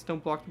smooth sandstone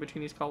block in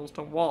between these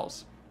cobblestone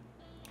walls.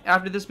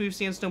 After this smooth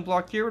sandstone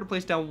block here, we're going to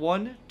place down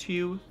 1,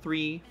 2,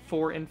 3,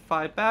 4, and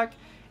 5 back,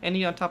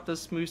 ending on top of the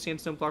smooth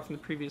sandstone block from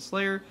the previous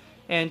layer,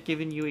 and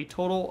giving you a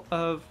total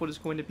of what is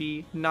going to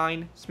be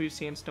 9 smooth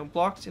sandstone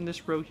blocks in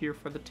this row here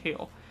for the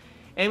tail.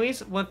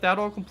 Anyways, with that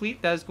all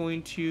complete, that is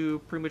going to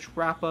pretty much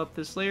wrap up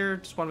this layer.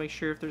 Just want to make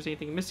sure if there's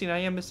anything missing. I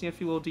am missing a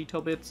few little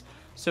detail bits.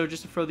 So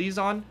just to throw these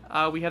on,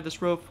 we have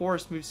this row of 4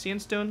 smooth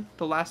sandstone.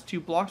 The last 2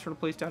 blocks, we're going to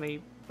place down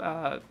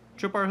a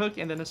tripwire hook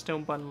and then a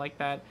stone button like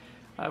that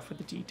for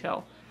the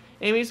detail.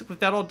 Anyways, with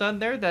that all done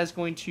there, that is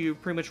going to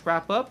pretty much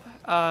wrap up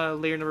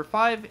layer number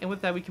 5. And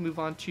with that, we can move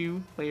on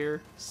to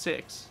layer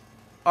 6.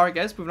 Alright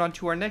guys, moving on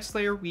to our next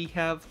layer, we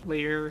have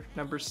layer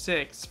number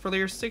 6. For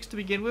layer 6 to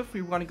begin with,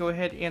 we want to go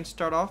ahead and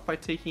start off by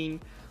taking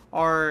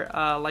our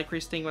light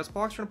gray stained glass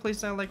blocks. We're going to place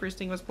down a light gray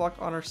stained glass block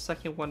on our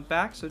second one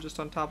back, so just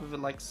on top of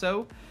it like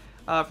so,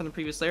 from the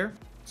previous layer.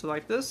 So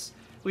like this.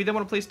 We then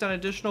want to place down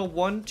additional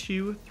 1,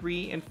 2,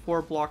 3, and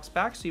 4 blocks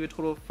back, so you have a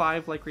total of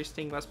 5 light gray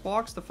stained glass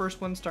blocks. The first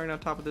one starting on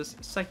top of this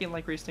second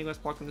light gray stained glass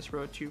block in this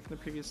row of 2 from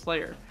the previous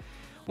layer.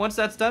 Once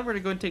that's done, we're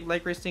going to go and take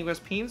light gray stained glass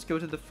panes, go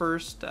to the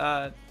first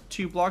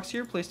 2 blocks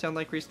here, place down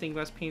light gray stained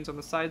glass panes on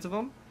the sides of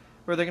them.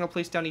 Where they're going to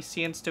place down a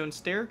sandstone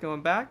stair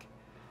going back.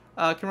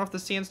 Coming off the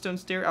sandstone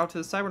stair out to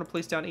the side, we're going to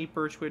place down a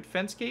birchwood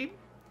fence gate.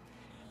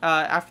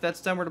 After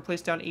that's done, we're going to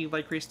place down a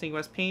light gray stained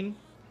glass pane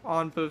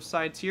on both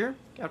sides here,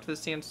 after the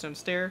sandstone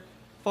stair,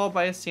 followed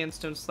by a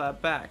sandstone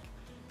slab back.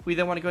 We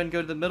then want to go ahead and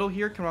go to the middle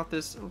here, coming off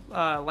this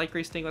light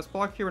gray stained glass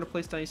block here, we're going to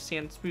place down a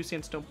smooth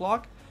sandstone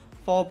block,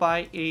 followed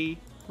by a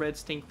red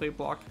stained clay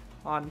block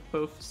on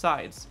both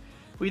sides.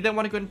 We then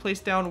want to go ahead and place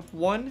down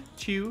 1,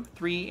 2,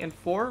 3, and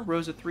 4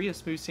 rows of 3 of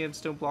smooth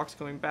sandstone blocks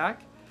going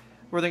back.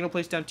 We're then going to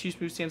place down 2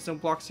 smooth sandstone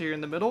blocks here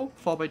in the middle,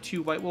 followed by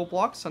 2 white wool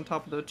blocks on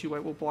top of the 2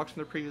 white wool blocks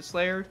from the previous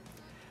layer.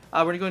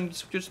 We're going to go ahead and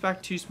switch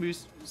back to smooth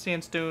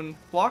sandstone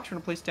blocks. We're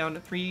going to place down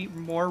 3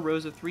 more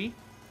rows of 3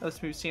 of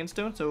smooth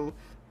sandstone. So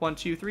 1,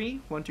 2,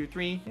 3, 1, 2,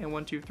 3, and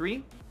 1, 2,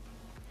 3.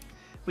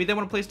 We then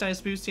want to place down a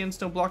smooth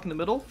sandstone block in the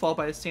middle, followed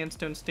by a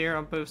sandstone stair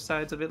on both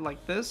sides of it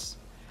like this.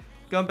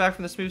 Going back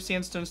from the smooth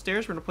sandstone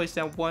stairs, we're going to place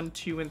down 1,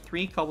 2, and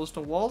 3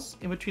 cobblestone walls.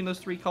 In between those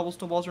 3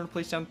 cobblestone walls, we're going to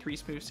place down 3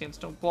 smooth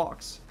sandstone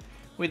blocks.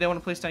 We then want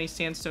to place down a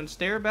sandstone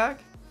stair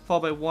back,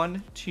 followed by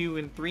 1, 2,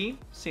 and 3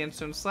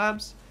 sandstone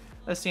slabs.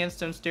 A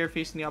sandstone stair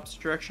facing the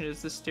opposite direction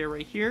is this stair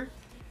right here.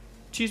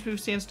 2 smooth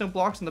sandstone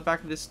blocks on the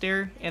back of this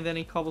stair, and then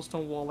a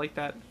cobblestone wall like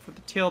that for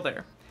the tail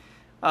there.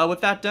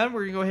 With that done,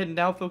 we're going to go ahead and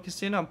now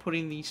focus in on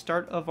putting the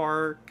start of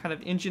our kind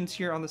of engines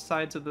here on the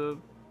sides of the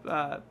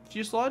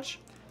fuselage.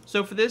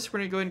 So for this, we're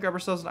going to go ahead and grab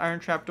ourselves an iron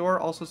trapdoor,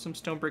 also some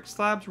stone brick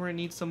slabs. We're going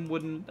to need some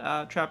wooden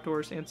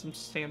trapdoors and some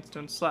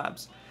sandstone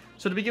slabs.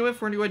 So to begin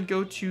with, we're going to go ahead and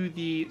go to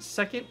the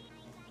second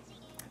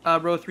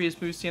row of 3 of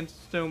smooth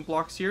sandstone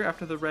blocks here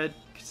after the red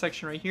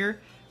section right here.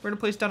 We're going to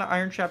place down an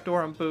iron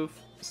trapdoor on both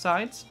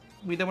sides.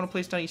 We then want to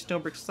place down a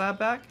stone brick slab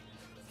back,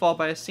 followed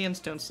by a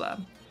sandstone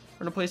slab.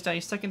 We're going to place down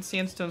a second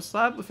sandstone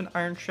slab with an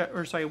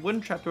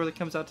wooden trapdoor that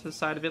comes out to the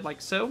side of it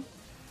like so.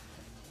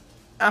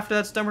 After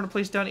that's done, we're going to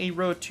place down a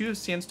row of 2 of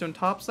sandstone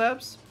top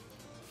slabs,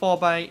 followed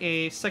by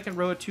a second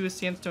row of 2 of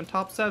sandstone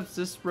top slabs.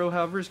 This row,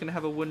 however, is going to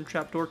have a wooden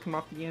trapdoor come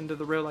off the end of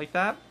the row like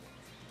that.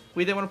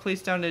 We then want to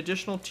place down an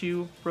additional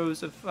 2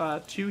 rows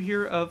of 2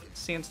 here of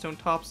sandstone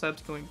top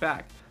slabs going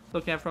back.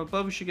 Looking at it from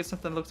above, we should get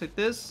something that looks like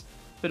this.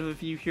 Bit of a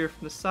view here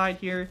from the side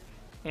here,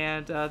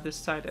 and this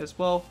side as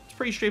well. It's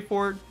pretty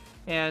straightforward,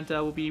 and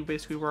will be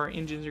basically where our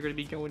engines are going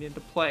to be going into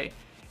play.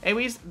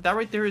 Anyways, that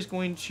right there is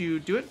going to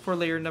do it for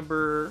layer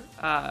number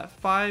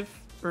 5,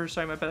 or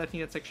sorry, my bad, I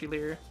think that's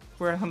actually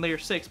we're on layer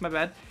 6, my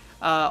bad.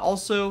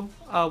 Also,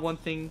 one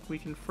thing we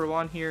can throw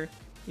on here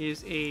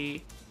is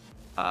a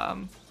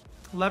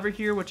lever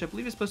here, which I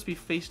believe is supposed to be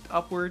faced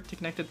upward to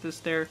connect it to the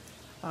stair.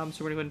 So we're going to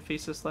go ahead and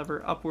face this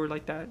lever upward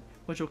like that,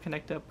 which will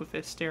connect up with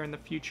a stair in the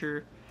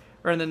future,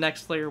 or in the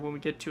next layer when we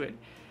get to it.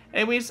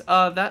 Anyways,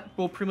 that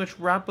will pretty much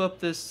wrap up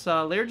this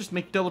layer. Just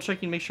double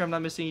checking, make sure I'm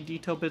not missing any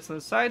detail bits on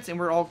the sides, and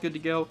we're all good to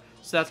go.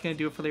 So that's going to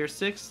do it for layer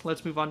 6.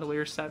 Let's move on to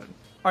layer 7.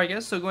 Alright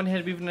guys, so going ahead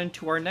and moving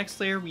into our next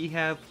layer, we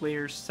have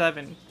layer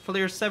 7. For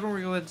layer 7,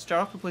 we're going to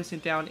start off by placing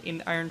down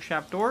an iron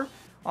trapdoor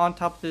on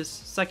top of this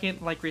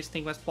second light gray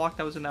stained glass block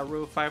that was in that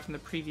row of 5 from the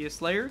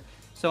previous layer.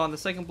 So on the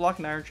second block,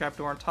 an iron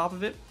trapdoor on top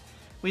of it.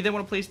 We then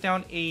want to place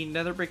down a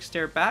nether brick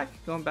stair back,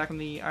 going back on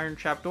the iron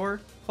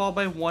trapdoor, followed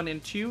by 1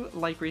 and 2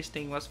 light gray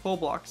stained glass full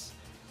blocks.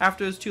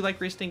 After those 2 light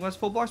gray stained glass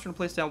full blocks, we're going to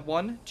place down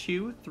 1,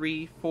 2,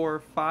 3, 4,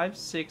 5,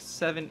 6,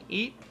 7,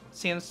 8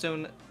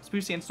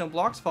 smooth sandstone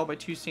blocks, followed by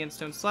 2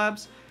 sandstone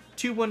slabs,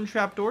 2 wooden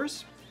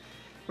trapdoors.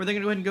 We're then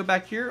going to go ahead and go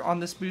back here on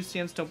this smooth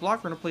sandstone block.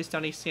 We're going to place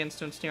down a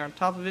sandstone stair on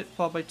top of it,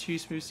 followed by 2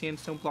 smooth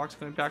sandstone blocks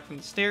going back from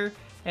the stair,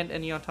 and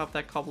any on top of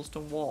that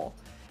cobblestone wall.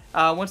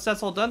 Once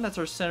that's all done, that's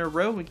our center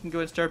row. We can go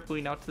ahead and start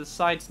building out to the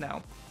sides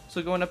now.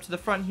 So going up to the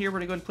front here, we're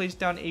going to go and place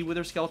down a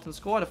wither skeleton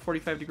skull at a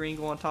 45-degree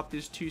angle on top of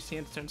these 2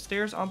 sandstone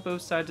stairs on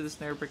both sides of this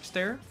nether brick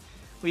stair.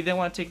 We then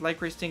want to take light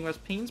gray stained glass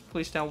panes,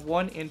 place down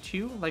 1 and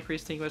 2 light gray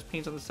stained glass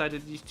panes on the side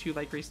of these 2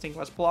 light gray stained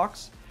glass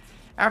blocks.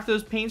 After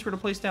those panes, we're going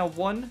to place down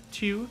 1,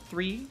 2,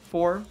 3,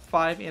 4,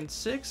 5, and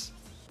 6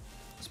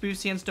 smooth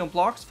sandstone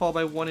blocks, followed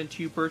by 1 and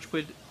 2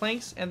 birchwood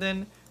planks, and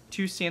then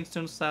 2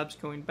 sandstone slabs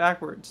going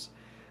backwards.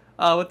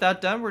 With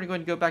that done, we're going to go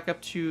ahead and go back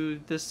up to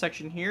this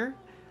section here.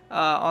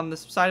 On the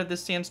side of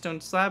this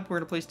sandstone slab, we're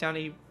going to place down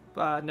a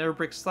nether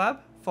brick slab,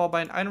 followed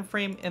by an item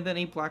frame, and then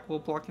a black wool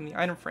block in the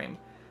item frame.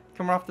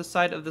 Coming off the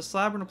side of the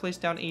slab, we're going to place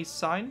down a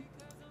sign,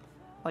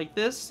 like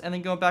this, and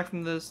then going back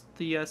from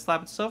the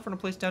slab itself, we're going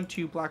to place down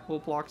 2 black wool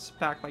blocks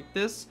back like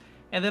this.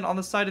 And then on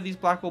the side of these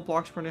black wool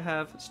blocks, we're going to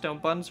have stone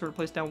buttons. We're going to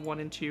place down 1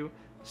 and 2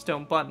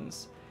 stone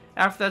buttons.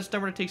 After that's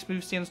done, we're going to take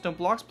smooth sandstone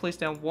blocks, place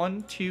down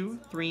 1, 2,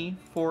 3,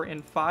 4,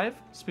 and 5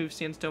 smooth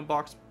sandstone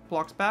blocks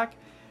back.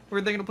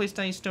 We're then going to place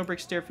down a stone brick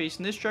stair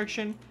facing this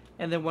direction,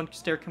 and then 1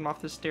 stair coming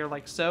off this stair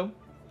like so.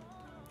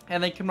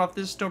 And then coming off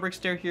this stone brick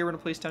stair here, we're going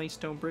to place down a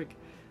stone brick,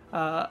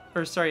 a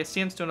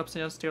sandstone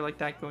upside down stair like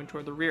that going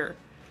toward the rear.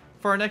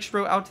 For our next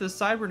row out to the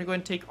side, we're going to go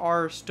ahead and take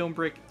our stone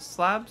brick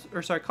slabs,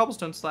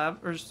 cobblestone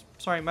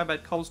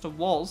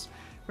walls.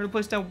 We're going to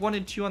place down 1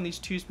 and 2 on these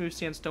 2 smooth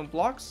sandstone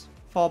blocks,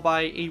 followed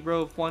by a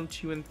row of 1,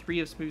 2, and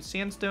 3 of smooth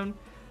sandstone.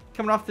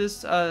 Coming off this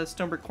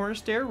stone brick corner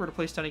stair, we're going to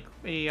place down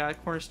a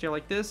corner stair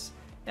like this,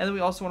 and then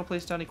we also want to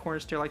place down a corner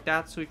stair like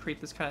that, so we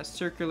create this kind of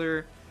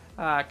circular,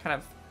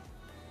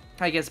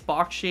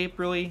 box shape,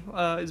 really,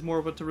 is more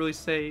what to really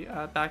say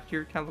back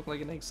here, kind of look like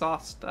an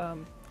exhaust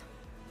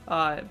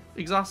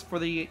for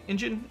the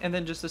engine, and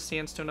then just a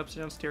sandstone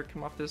upside down stair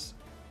come off this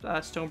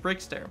stone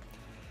brick stair.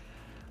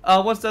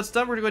 Once that's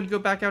done, we're going to go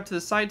back out to the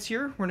sides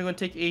here. We're going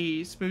to take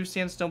a smooth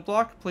sandstone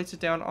block, place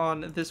it down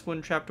on this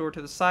wooden trapdoor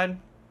to the side,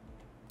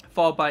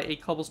 followed by a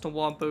cobblestone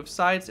wall on both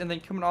sides, and then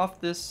coming off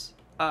this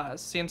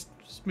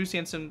smooth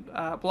sandstone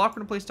block, we're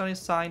going to place down a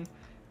sign,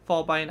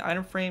 followed by an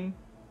item frame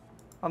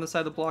on the side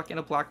of the block and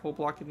a black wool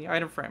block in the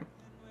item frame.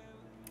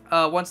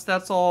 Once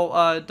that's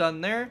all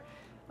done there,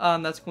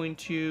 that's going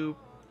to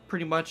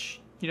pretty much,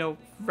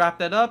 wrap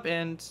that up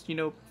and,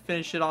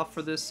 finish it off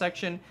for this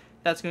section.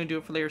 That's going to do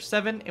it for layer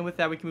 7, and with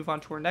that we can move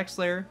on to our next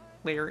layer,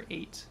 layer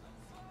 8.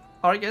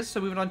 Alright guys, so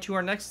moving on to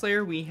our next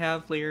layer, we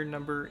have layer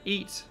number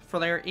 8. For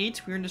layer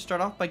 8, we're going to start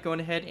off by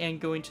going ahead and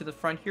going to the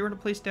front here. We're going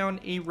to place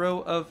down a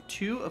row of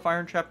 2 of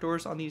iron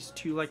trapdoors on these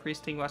 2 light gray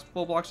stained glass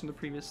wool blocks in the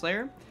previous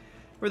layer.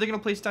 We're then going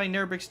to place down a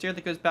narrow brick stair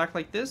that goes back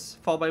like this,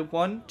 followed by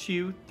 1,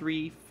 2,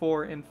 3,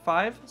 4, and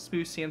 5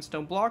 smooth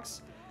sandstone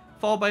blocks,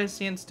 followed by a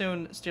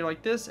sandstone stair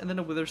like this, and then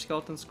a wither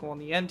skeleton skull on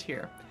the end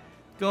here.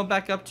 Going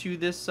back up to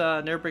this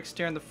narrow brick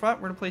stair in the front,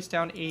 we're going to place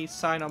down a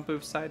sign on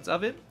both sides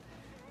of it.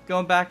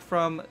 Going back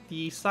from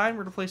the sign,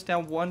 we're going to place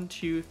down 1,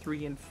 2,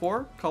 3, and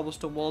 4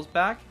 cobblestone walls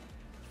back,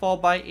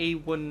 followed by a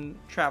wooden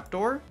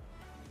trapdoor,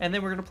 and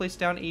then we're going to place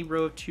down a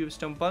row of 2 of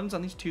stone buttons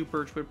on these 2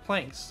 birchwood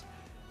planks.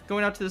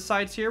 Going out to the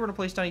sides here, we're going to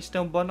place down a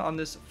stone button on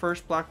this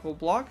first black wool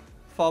block,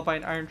 followed by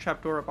an iron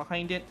trapdoor up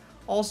behind it.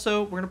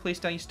 Also, we're going to place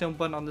down a stone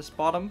button on this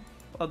bottom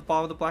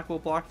of the black wool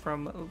block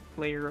from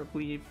layer, I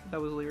believe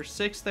that was layer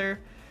 6 there.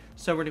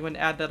 So we're going to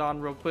add that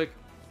on real quick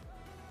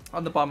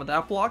on the bottom of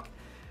that block.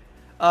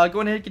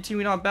 Going ahead and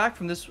continuing on back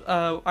from this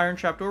iron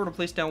trapdoor, we're going to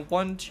place down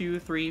 1, 2,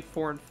 3,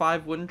 4, and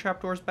 5 wooden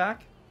trapdoors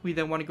back. We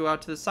then want to go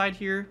out to the side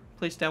here,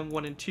 place down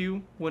 1 and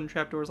 2 wooden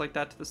trapdoors like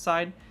that to the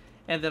side.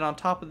 And then on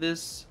top of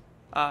this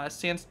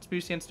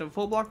smooth sandstone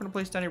full block, we're going to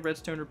place down a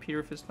redstone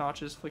repeater with its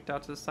notches flicked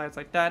out to the sides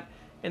like that.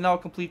 And that will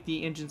complete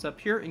the engines up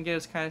here and get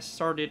us kind of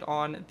started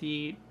on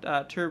the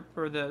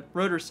the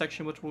rotor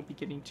section, which we'll be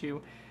getting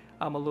to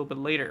a little bit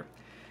later.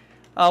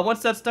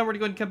 Once that's done, we're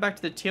going to come back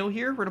to the tail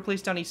here. We're going to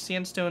place down a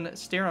sandstone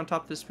stair on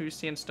top of the smooth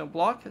sandstone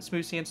block, a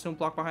smooth sandstone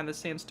block behind the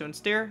sandstone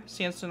stair,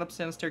 sandstone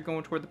upside down stair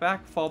going toward the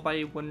back, followed by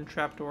a wooden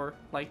trapdoor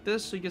like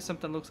this, so you get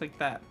something that looks like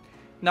that.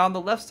 Now on the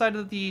left side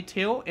of the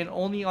tail, and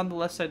only on the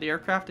left side of the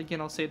aircraft,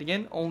 again I'll say it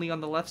again, only on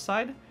the left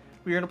side,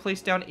 we're going to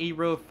place down a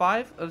row of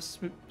 5 of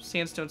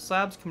sandstone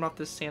slabs coming off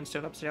this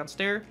sandstone upside down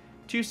stair,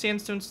 2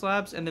 sandstone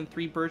slabs, and then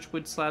 3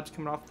 birchwood slabs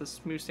coming off the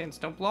smooth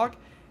sandstone block,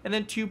 and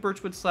then 2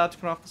 birchwood slabs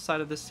coming off the side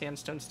of this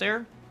sandstone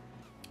stair.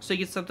 So you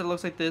get something that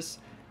looks like this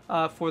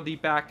for the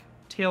back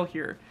tail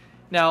here.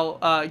 Now,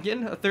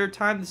 again, a third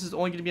time, this is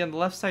only going to be on the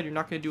left side. You're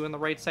not going to do it on the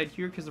right side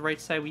here, because the right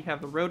side we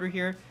have the rotor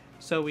here.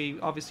 So we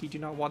obviously do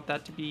not want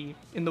that to be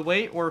in the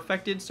way or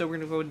affected. So we're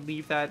going to go and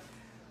leave that.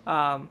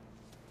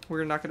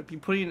 We're not going to be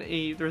putting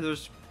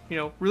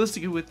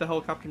realistically with the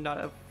helicopter,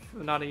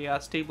 not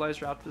a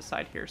stabilizer out to the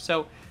side here.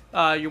 So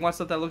you want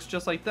stuff that looks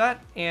just like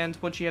that, and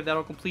once you have that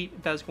all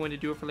complete, that is going to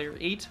do it for layer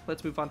 8.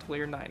 Let's move on to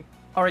layer 9.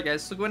 Alright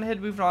guys, so going ahead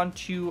and moving on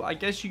to, I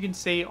guess you can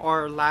say,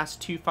 our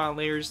last 2 final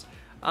layers.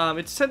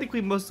 It's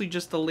technically mostly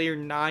just the layer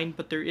 9,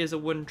 but there is a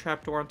wooden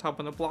trapdoor on top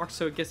of the block,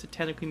 so I guess it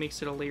technically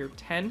makes it a layer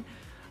 10.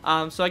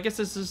 So I guess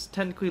this is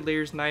technically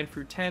layers 9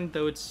 through 10,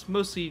 though it's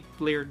mostly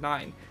layer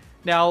 9.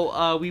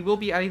 Now, we will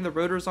be adding the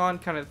rotors on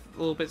kind of a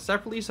little bit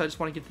separately, so I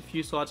just want to get the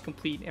fuselage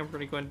complete, and we're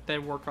going to go and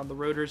then work on the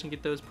rotors and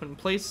get those put in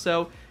place.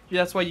 So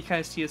yeah, that's why you kind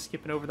of see us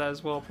skipping over that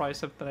as well, probably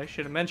something that I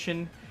should have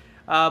mentioned.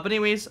 But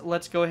anyways,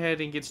 let's go ahead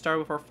and get started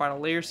with our final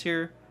layers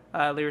here,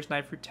 layers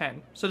 9 through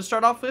 10. So to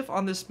start off with,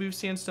 on this smooth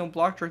sandstone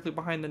block directly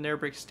behind the narrow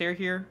brick stair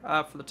here,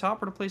 for the top,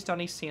 we're going to place down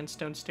a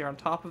sandstone stair on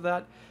top of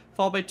that,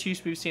 followed by 2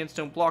 smooth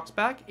sandstone blocks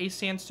back, a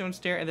sandstone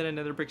stair, and then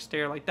another brick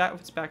stair like that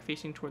with its back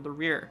facing toward the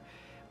rear.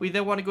 We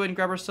then want to go ahead and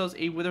grab ourselves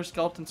a Wither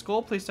Skeleton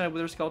Skull, place down a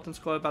Wither Skeleton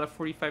Skull at about a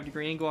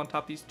 45-degree angle on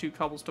top of these 2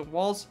 cobblestone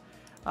walls,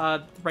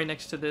 right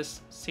next to this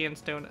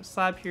sandstone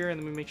slab here,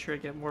 and then we make sure I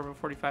get more of a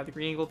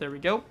 45-degree angle. There we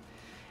go.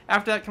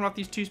 After that, coming off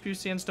these 2 smooth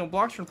sandstone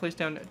blocks, we're going to place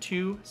down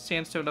 2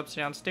 sandstone upside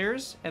down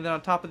stairs, and then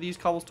on top of these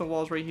cobblestone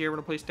walls right here, we're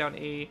going to place down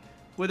a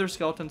Wither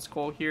Skeleton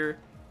Skull here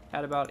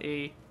at about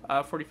a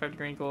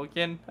 45-degree angle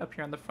again up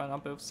here on the front on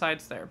both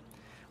sides there.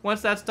 Once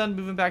that's done,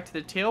 moving back to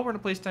the tail, we're going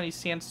to place down a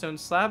sandstone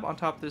slab on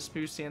top of this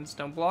smooth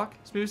sandstone block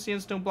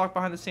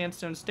behind the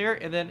sandstone stair,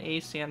 and then a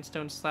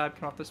sandstone slab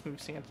coming off the smooth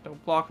sandstone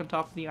block on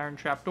top of the iron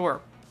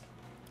trapdoor.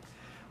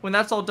 When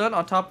that's all done,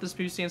 on top of the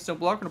smooth sandstone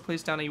block, we're going to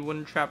place down a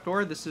wooden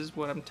trapdoor. This is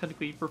what I'm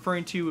technically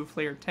referring to with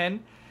layer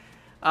 10.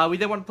 We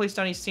then want to place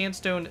down a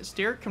sandstone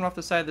stair coming off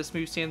the side of the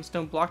smooth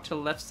sandstone block to the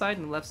left side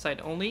and left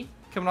side only.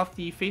 Coming off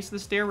the face of the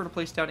stair, we're going to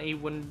place down a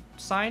wooden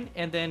sign,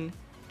 and then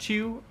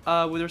 2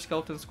 Wither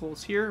Skeleton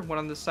Skulls here, one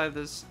on the side of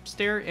this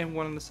stair and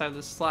one on the side of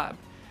this slab.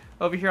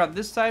 Over here on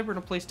this side, we're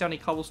going to place down a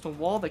cobblestone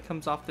wall that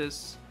comes off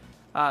this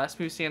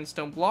smooth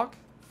sandstone block,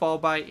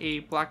 followed by a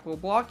black wool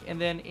block, and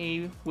then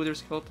a Wither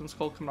Skeleton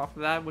Skull coming off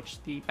of that,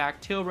 which the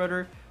back tail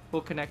rotor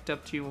will connect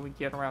up to when we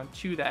get around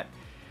to that.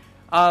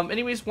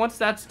 Anyways, once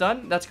that's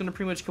done, that's going to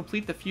pretty much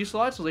complete the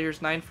fuselage, so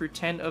layers 9 through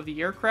 10 of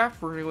the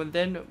aircraft. We're going to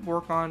then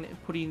work on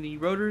putting the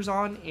rotors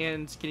on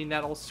and getting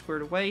that all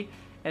squared away,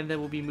 and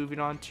then we'll be moving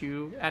on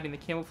to adding the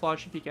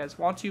camouflage if you guys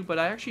want to, but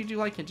I actually do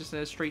like it just in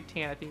a straight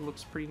tan. I think it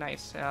looks pretty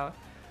nice.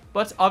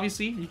 But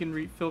obviously, you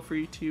can feel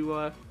free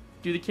to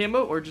do the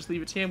camo or just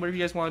leave it tan, whatever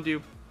you guys want to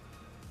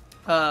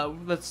do.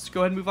 Let's go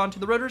ahead and move on to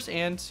the rotors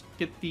and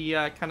get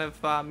the kind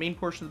of main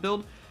portion of the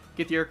build,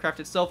 get the aircraft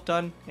itself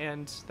done,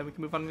 and then we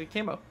can move on to the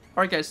camo.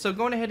 Alright guys, so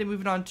going ahead and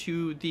moving on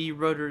to the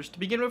rotors. To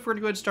begin with, we're going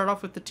to go ahead and start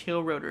off with the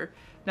tail rotor.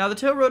 Now the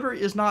tail rotor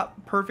is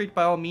not perfect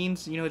by all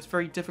means. You know, it's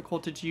very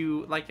difficult to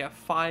do like a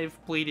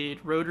 5-bladed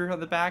rotor on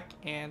the back,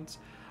 and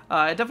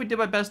I definitely did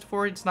my best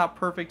for it. It's not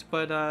perfect,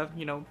 but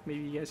you know,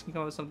 maybe you guys can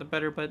come up with something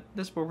better, but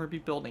this is what we're going to be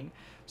building.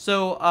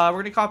 So we're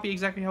going to copy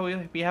exactly how we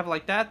have it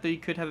like that, though you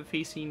could have it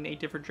facing a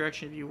different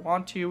direction if you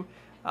want to.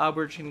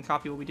 We're just going to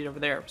copy what we did over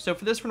there. So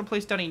for this, we're going to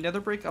place down a nether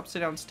brick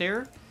upside down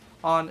stair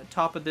on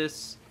top of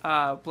this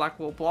black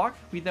wool block.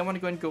 We then want to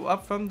go ahead and go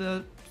up from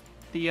the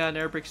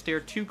nether brick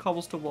stair 2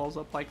 cobblestone walls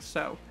up like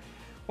so.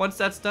 Once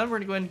that's done, we're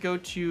going to go ahead and go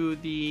to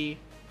the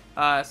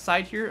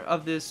side here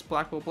of this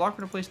black wool block. We're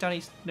going to place down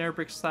a nether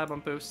brick slab on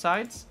both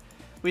sides.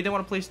 We then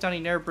want to place down a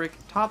nether brick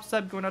top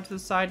slab going out to the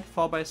side,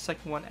 followed by a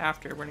second one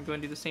after. We're going to go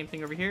and do the same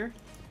thing over here.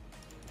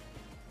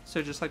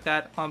 So just like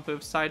that on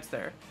both sides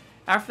there.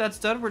 After that's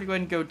done, we're going to go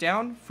ahead and go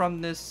down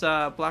from this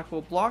black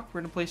wool block.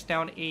 We're going to place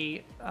down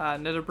a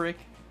nether brick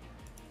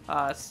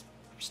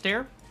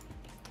stair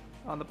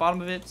on the bottom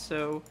of it.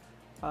 So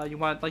you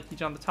want like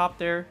each on the top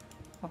there,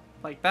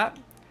 like that.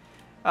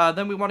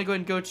 Then we want to go ahead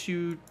and go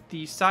to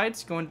the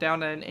sides, going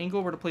down at an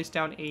angle. We're going to place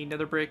down a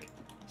nether brick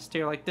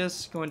stair like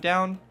this, going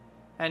down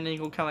at an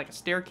angle, kind of like a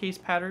staircase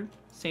pattern.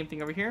 Same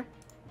thing over here,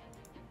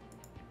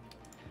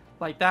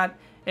 like that.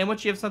 And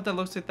once you have something that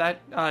looks like that,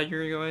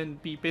 you're going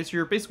to be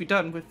basically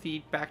done with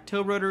the back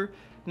tail rotor.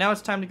 Now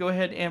it's time to go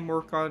ahead and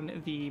work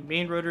on the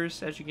main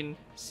rotors, as you can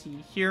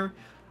see here.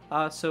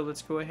 So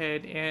let's go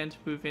ahead and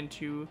move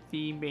into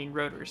the main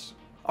rotors.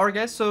 Alright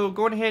guys, so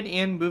going ahead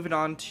and moving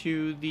on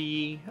to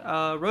the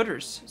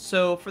rotors.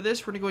 So for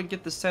this, we're going to go ahead and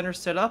get the center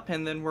set up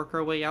and then work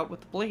our way out with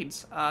the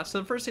blades. So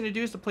the first thing to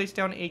do is to place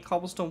down a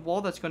cobblestone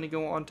wall that's going to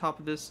go on top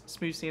of this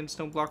smooth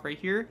sandstone block right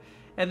here.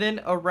 And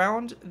then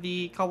around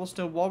the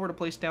cobblestone wall, we're going to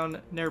place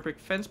down nether brick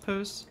fence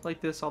posts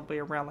like this all the way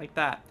around like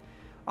that.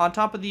 On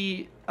top of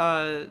the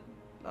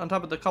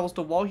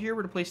cobblestone wall here,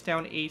 we're going to place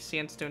down a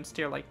sandstone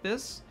stair like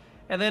this.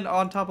 And then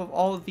on top of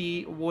all of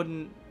the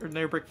wooden or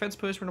nether brick fence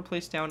posts, we're going to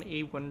place down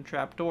a wooden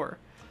trapdoor.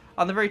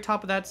 On the very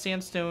top of that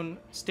sandstone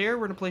stair,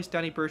 we're going to place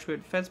down a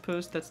birchwood fence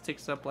post that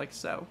sticks up like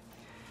so.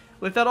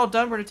 With that all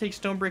done, we're going to take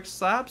stone brick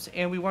slabs,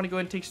 and we want to go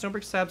ahead and take stone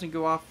brick slabs and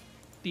go off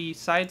the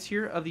sides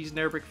here of these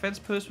nether brick fence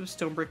posts with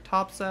stone brick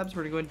top slabs.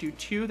 We're going to go and do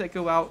 2 that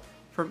go out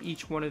from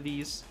each one of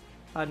these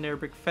nether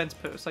brick fence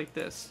posts like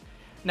this.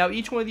 Now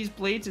each one of these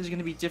blades is going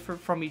to be different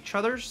from each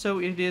other, so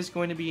it is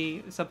going to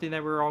be something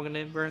that we're going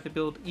to have to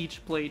build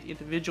each blade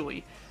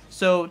individually.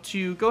 So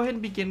to go ahead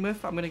and begin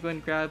with, I'm going to go ahead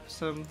and grab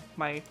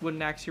my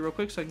wooden axe here real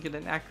quick so I can get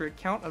an accurate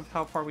count of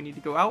how far we need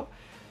to go out.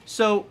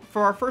 So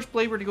for our first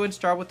blade, we're going to go ahead and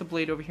start with the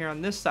blade over here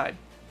on this side,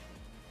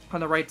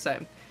 on the right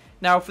side.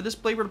 Now for this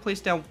blade, we're going to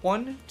place down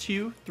 1,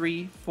 2,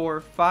 3,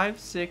 4, 5,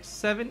 6,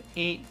 7,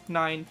 8,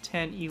 9,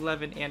 10,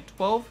 11, and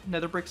 12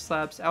 nether brick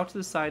slabs out to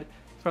the side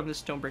from the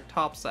stone brick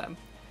top slab.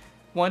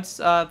 Once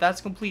that's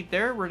complete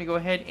there, we're going to go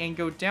ahead and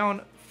go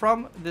down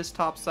from this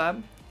top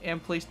slab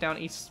and place down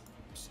a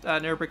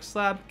nether brick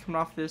slab coming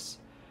off this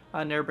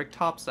nether brick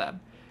top slab.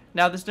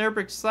 Now this nether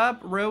brick slab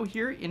row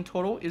here in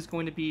total is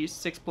going to be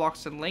 6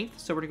 blocks in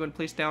length, so we're going to go and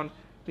place down,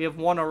 we have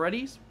 1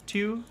 already,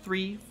 2,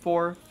 3,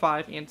 4,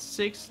 5, and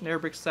 6 nether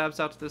brick slabs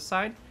out to the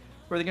side.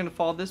 We're going to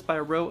follow this by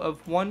a row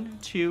of 1,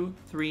 2,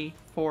 3,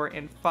 4,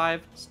 and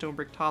 5 stone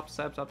brick top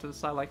slabs out to the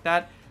side like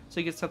that. So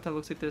you get something that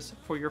looks like this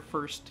for your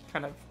first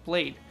kind of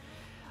blade.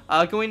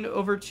 Going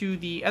over to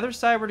the other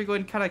side, we're going to go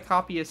ahead and kind of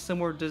copy a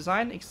similar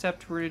design,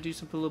 except we're going to do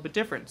something a little bit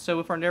different. So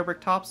if our nether brick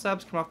top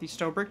slabs come off these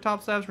stone brick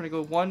top slabs, we're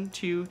going to go 1,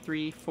 2,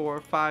 3,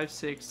 4, 5,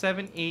 6,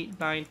 7, 8,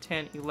 9,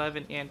 10,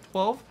 11, and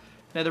 12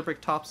 nether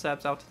brick top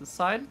slabs out to the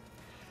side.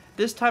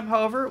 This time,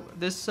 however,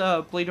 this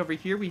blade over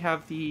here, we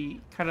have the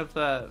kind of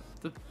the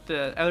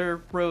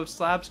other row of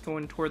slabs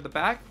going toward the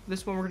back.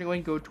 This one we're going to go ahead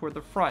and go toward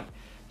the front.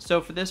 So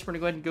for this, we're going to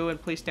go ahead and go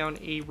and place down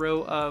a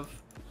row of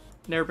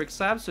nether brick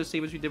slabs, so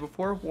same as we did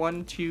before,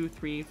 1, 2,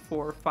 3,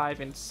 4, 5,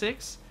 and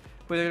 6.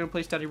 We're going to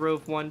place down a row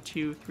of 1,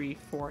 2, 3,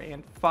 4,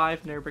 and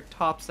 5 nether brick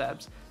top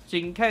slabs. So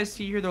you can kind of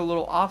see here they're a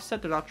little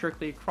offset, they're not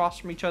directly across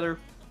from each other.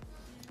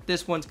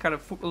 This one's kind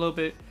of a little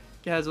bit,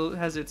 has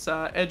its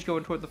edge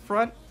going toward the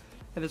front,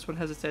 and this one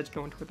has its edge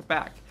going toward the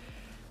back.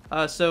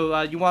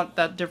 So you want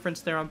that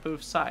difference there on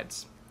both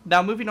sides.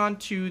 Now moving on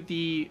to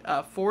the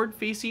forward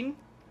facing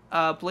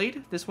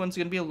blade, this one's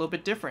going to be a little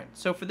bit different.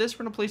 So for this,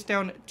 we're going to place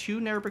down 2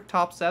 nether brick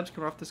top slabs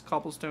coming off this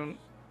cobblestone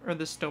or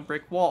this stone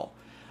brick wall.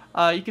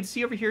 You can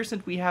see over here,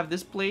 since we have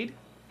this blade,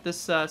 this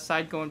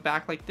side going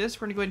back like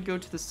this, we're going to go ahead and go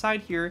to the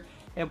side here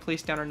and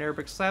place down our nether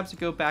brick slabs to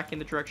go back in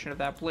the direction of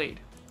that blade.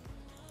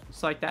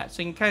 Just like that.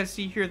 So you can kind of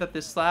see here that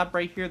this slab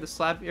right here, the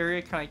slab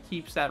area, kind of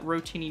keeps that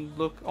rotating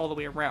look all the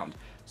way around.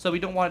 So we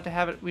don't want it to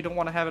have it. We don't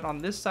want to have it on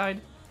this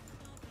side,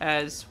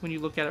 as when you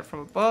look at it from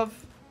above,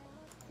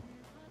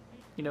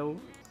 you know,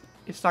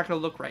 it's not going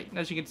to look right. And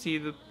as you can see,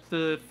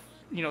 the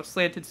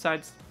slanted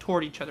sides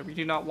toward each other. We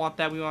do not want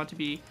that. We want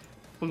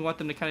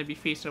them to kind of be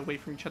facing away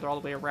from each other all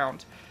the way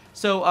around.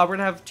 So we're going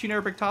to have 2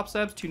 nether brick top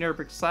slabs, 2 nether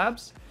brick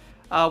slabs.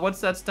 Once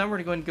that's done, we're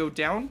going to go and go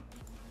down.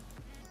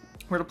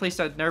 We're going to place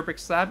a nether brick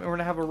slab, and we're going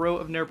to have a row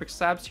of nether brick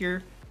slabs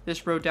here.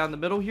 This row down the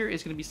middle here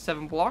is going to be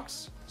 7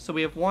 blocks. So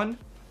we have 1,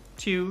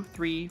 2,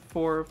 3,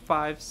 4,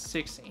 5,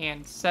 6,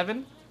 and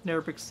 7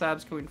 nether brick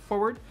slabs going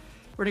forward.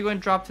 We're going to go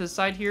and drop to the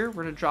side here.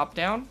 We're going to drop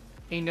down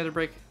a nether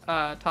brick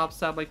top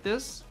slab like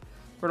this.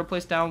 We're going to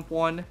place down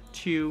 1,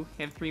 2,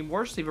 and 3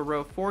 more. So we have a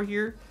row of 4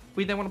 here.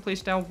 We then want to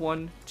place down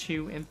 1,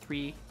 2, and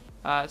 3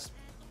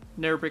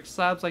 nether brick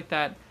slabs like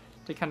that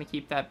to kind of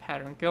keep that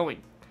pattern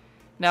going.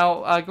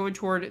 Now, going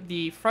toward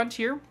the front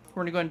here,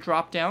 we're going to go and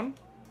drop down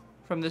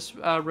from this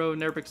row of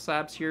nether brick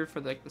slabs here for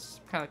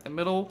this kind of like the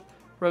middle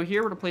row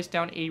here. We're going to place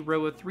down a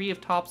row of 3 of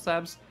top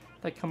slabs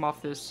that come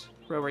off this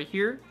row right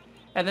here.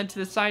 And then to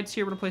the sides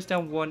here, we're going to place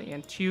down 1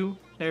 and 2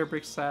 nether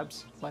brick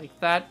slabs like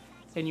that.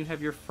 And you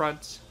have your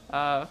front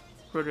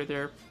rotor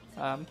there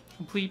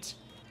complete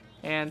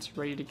and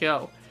ready to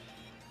go.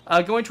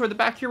 Going toward the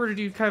back here, we're going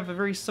to do kind of a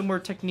very similar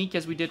technique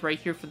as we did right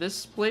here for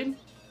this blade,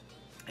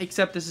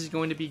 except this is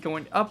going to be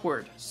going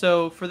upward.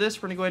 So for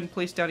this, we're going to go ahead and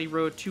place down a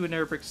row of 2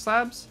 nether brick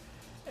slabs,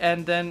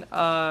 and then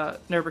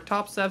nether brick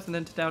top slabs, and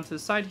then down to the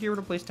side here, we're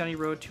going to place down a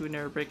row of 2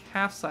 nether brick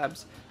half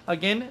slabs.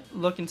 Again,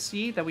 look and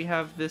see that we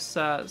have this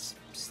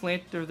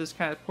slant, or this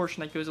kind of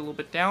portion that goes a little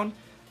bit down,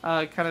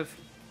 kind of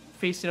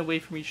facing away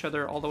from each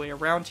other all the way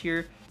around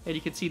here. And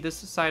you can see this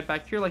side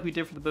back here, like we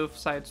did for both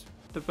sides,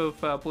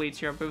 both blades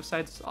here on both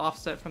sides, is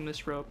offset from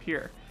this row up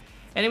here.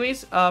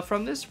 Anyways,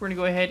 from this, we're going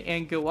to go ahead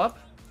and go up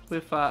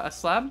with a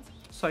slab,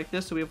 so like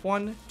this. So we have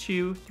 1,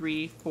 2,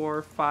 3,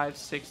 4, 5,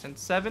 6, and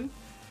 7.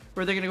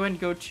 We're then going to go ahead and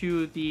go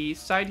to the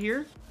side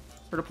here.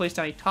 We're going to place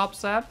down a top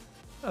slab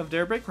of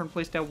nether brick. We're going to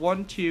place down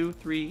 1, 2,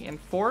 3, and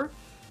 4.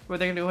 We're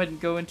then going to go ahead and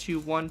go into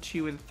 1,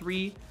 2, and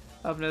 3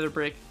 of nether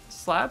brick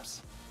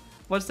slabs.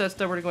 Once that's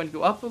done, we're going to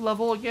go up a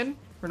level again.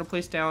 We're going to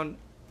place down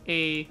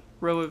a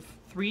row of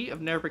 3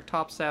 of nether brick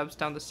top slabs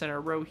down the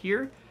center row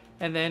here,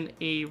 and then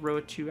a row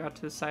of 2 out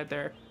to the side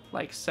there,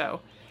 like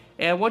so.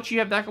 And once you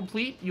have that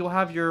complete, you'll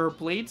have your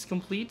blades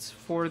complete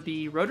for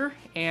the rotor,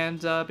 and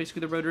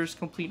basically the rotor is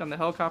complete on the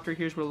helicopter.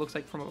 Here's what it looks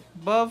like from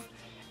above,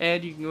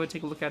 and you can go and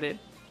take a look at it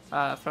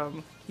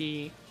from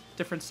the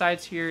different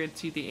sides here and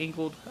see the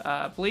angled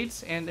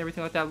blades and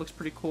everything like that. It looks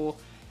pretty cool,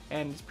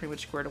 and it's pretty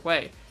much squared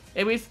away.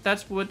 Anyways,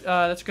 that's going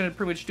to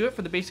pretty much do it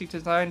for the basic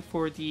design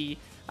for the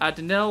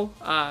Denel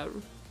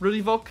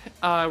Rooivalk.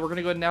 We're going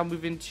to go ahead and now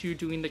move into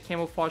doing the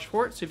camouflage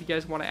for it. So if you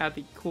guys want to add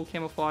the cool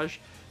camouflage,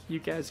 you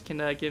guys can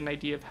get an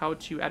idea of how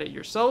to add it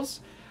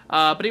yourselves.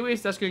 But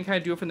anyways, that's going to kind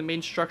of do it for the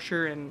main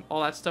structure and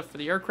all that stuff for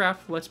the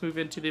aircraft. Let's move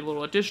into the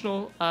little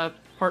additional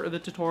part of the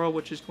tutorial,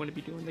 which is going to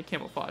be doing the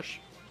camouflage.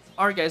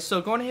 Alright guys, so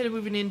going ahead and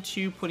moving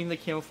into putting the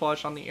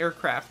camouflage on the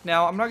aircraft.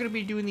 Now, I'm not going to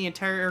be doing the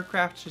entire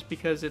aircraft just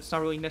because it's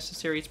not really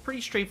necessary. It's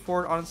pretty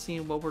straightforward, honestly,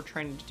 in what we're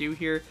trying to do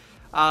here.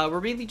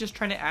 We're mainly just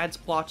trying to add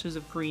splotches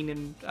of green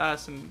and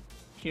some,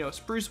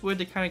 spruce wood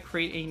to kind of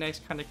create a nice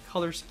kind of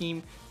color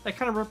scheme that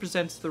kind of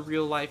represents the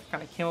real life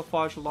kind of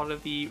camouflage a lot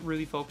of the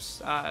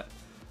Rooivalks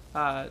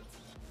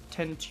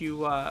tend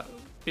to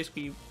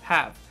basically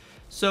have.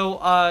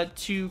 So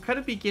to kind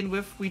of begin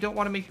with, we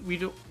want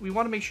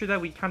to make sure that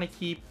we kind of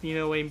keep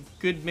a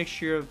good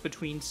mixture of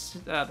between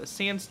the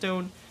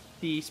sandstone,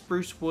 the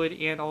spruce wood,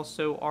 and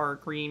also our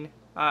green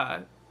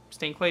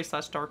stained clay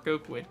 / dark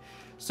oak wood.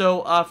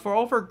 So for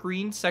all of our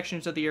green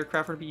sections of the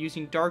aircraft, we're going to be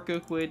using dark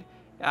oak wood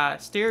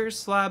stairs,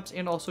 slabs,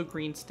 and also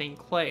green stained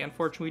clay.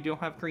 Unfortunately, we don't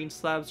have green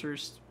slabs or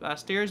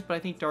stairs, but I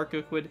think dark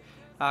oak wood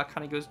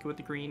kind of goes good with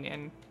the green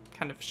and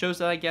kind of shows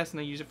that, I guess, and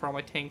I use it for all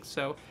my tanks,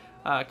 so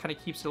kind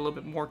of keeps it a little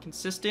bit more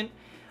consistent.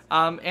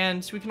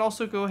 And we can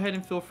also go ahead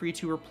and feel free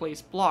to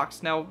replace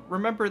blocks. Now,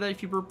 remember that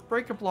if you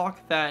break a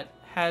block that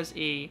has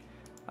a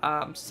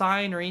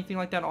sign or anything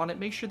like that on it,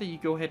 make sure that you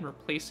go ahead and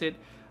replace it,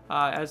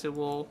 as it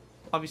will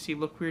obviously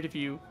look weird if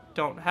you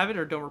don't have it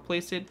or don't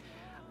replace it.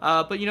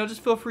 But, you know,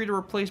 just feel free to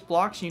replace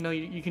blocks. You know,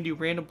 you can do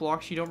random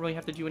blocks. You don't really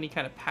have to do any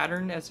kind of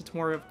pattern, as it's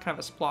more of kind of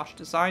a splotch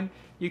design.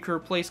 You can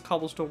replace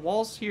cobblestone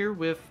walls here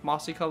with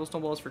mossy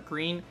cobblestone walls for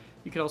green.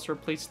 You can also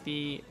replace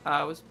the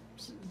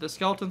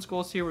skeleton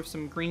skulls here with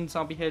some green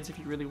zombie heads if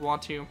you really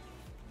want to.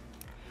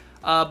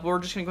 But we're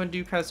just going to go and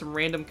do kind of some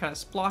random kind of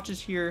splotches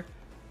here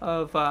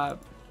of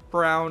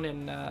brown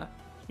and,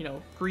 you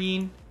know,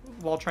 green,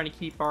 while trying to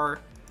keep our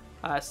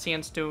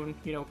sandstone,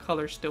 you know,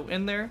 color still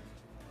in there.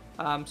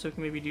 So we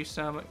can maybe do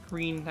some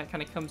green that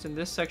kind of comes in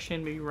this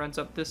section, maybe runs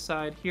up this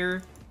side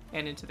here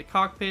and into the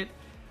cockpit.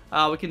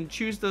 We can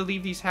choose to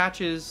leave these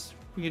hatches.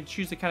 We can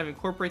choose to kind of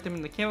incorporate them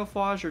in the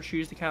camouflage, or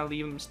choose to kind of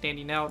leave them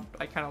standing out.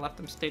 I kind of left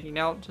them standing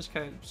out just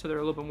kind of so they're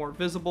a little bit more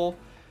visible,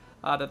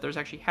 that there's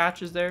actually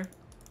hatches there.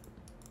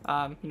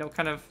 You know,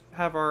 kind of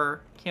have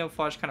our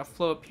camouflage kind of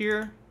flow up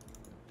here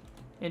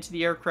into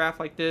the aircraft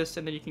like this,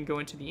 and then you can go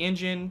into the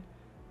engine,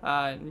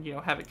 and, you know,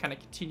 have it kind of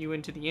continue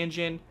into the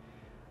engine.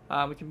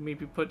 We can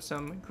maybe put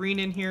some green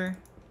in here,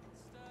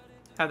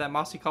 have that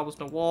mossy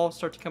cobblestone wall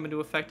start to come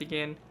into effect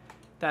again,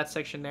 that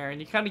section there, and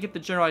you kind of get the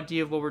general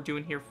idea of what we're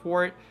doing here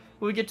for it.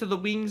 When we get to the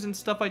wings and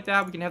stuff like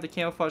that, we can have the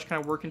camouflage kind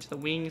of work into the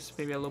wings,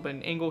 maybe a little bit of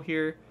an angle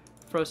here,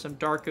 throw some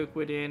dark oak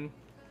wood in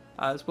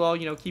as well,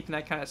 you know, keeping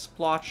that kind of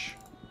splotch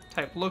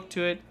type look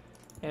to it,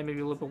 and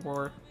maybe a little bit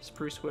more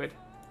spruce wood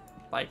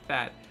like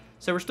that.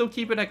 So we're still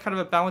keeping a kind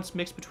of a balanced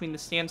mix between the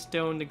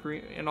sandstone, the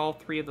green, and all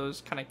three of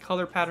those kind of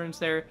color patterns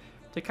there,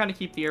 to kind of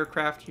keep the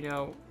aircraft, you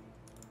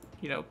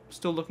know,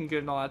 still looking good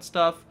and all that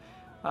stuff.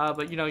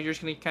 But, you know, you're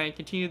just going to kind of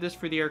continue this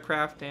for the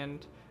aircraft,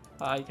 and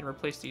you can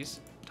replace these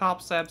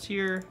top slabs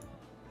here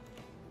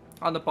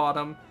on the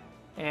bottom,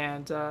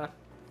 and,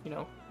 you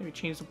know, maybe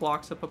change the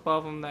blocks up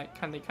above them that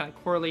they kind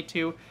of correlate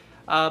to.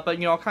 But,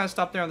 you know, I'll kind of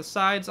stop there on the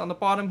sides. On the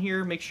bottom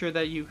here, make sure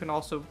that you can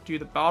also do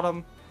the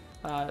bottom.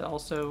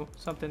 Also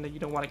something that you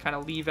don't want to kind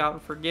of leave out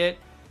and forget.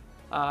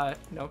 You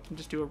know, you can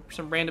just do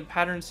some random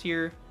patterns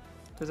here.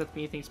 Doesn't have to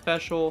be anything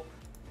special.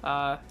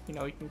 You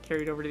know, you can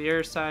carry it over to the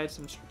air side,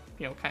 some,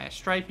 you know, kind of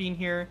striping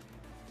here,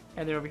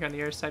 and then over here on the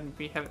air side,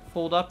 maybe have it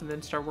fold up and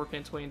then start working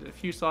its way into the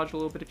fuselage a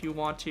little bit if you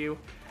want to.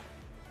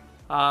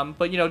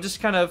 But, you know, just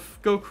kind of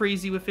go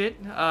crazy with it.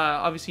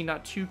 Obviously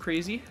not too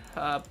crazy,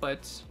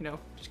 but, you know,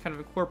 just kind of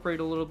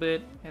incorporate a little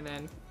bit, and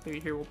then maybe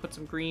here we'll put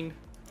some green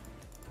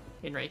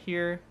in right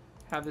here,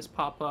 have this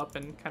pop up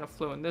and kind of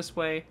flow in this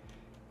way.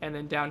 And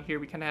then down here,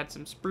 we kind of had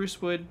some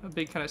spruce wood, a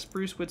big kind of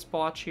spruce wood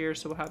splotch here.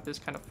 So we'll have this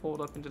kind of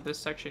fold up into this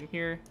section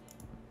here,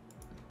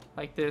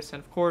 like this.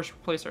 And of course,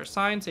 replace our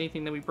signs.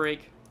 Anything that we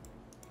break,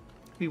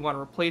 we want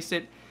to replace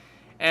it.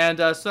 And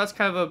so that's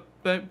kind of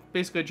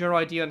basically a general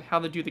idea on how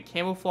to do the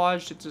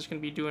camouflage. It's just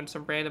going to be doing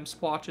some random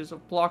splotches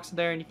of blocks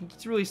there. And you can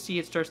really see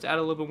it starts to add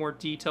a little bit more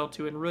detail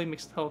to it and really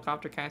makes the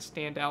helicopter kind of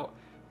stand out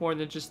more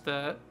than just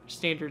the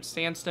standard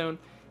sandstone.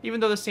 Even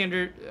though the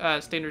standard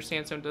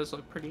sandstone does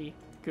look pretty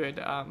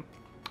good.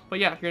 But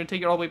yeah, you're going to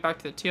take it all the way back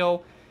to the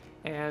tail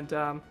and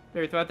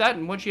everything like that.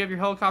 And once you have your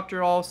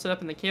helicopter all set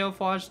up in the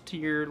camouflage to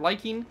your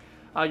liking,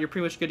 you're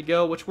pretty much good to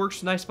go. What's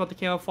works nice about the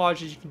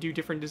camouflage is you can do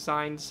different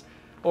designs,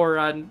 or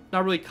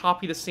not really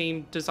copy the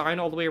same design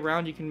all the way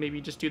around. You can maybe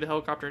just do the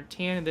helicopter in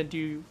tan and then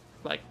do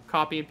like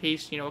copy and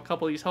paste, you know, a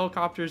couple of these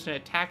helicopters in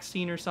an attack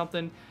scene or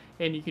something.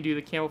 And you can do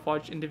the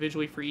camouflage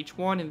individually for each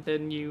one, and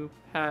then you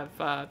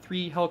have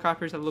 3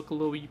 helicopters that look a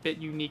little bit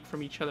unique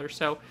from each other.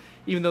 So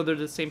even though they're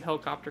the same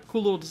helicopter,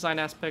 cool little design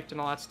aspect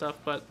and all that stuff.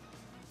 But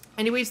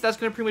anyways, that's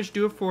going to pretty much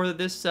do it for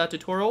this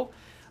tutorial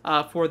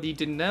for the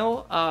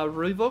Denel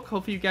Rooivalk.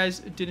 Hopefully you guys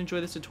did enjoy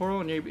this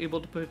tutorial and you're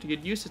able to put it to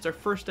good use. It's our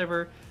first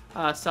ever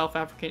South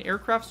African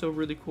aircraft, so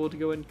really cool to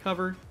go and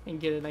cover and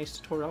get a nice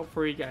tutorial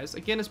for you guys.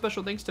 Again, a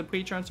special thanks to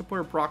Patreon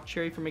supporter Brock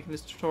Cherry for making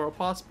this tutorial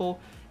possible,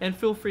 and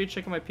feel free to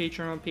check out my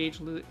Patreon page.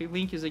 The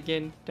link is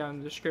again down in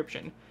the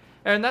description.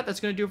 And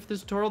that's going to do it for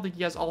this tutorial. Thank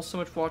you guys all so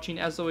much for watching.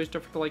 As always,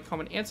 don't forget to like,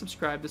 comment, and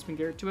subscribe. This has been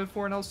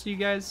Garrett254, and I'll see you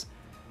guys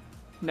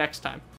next time.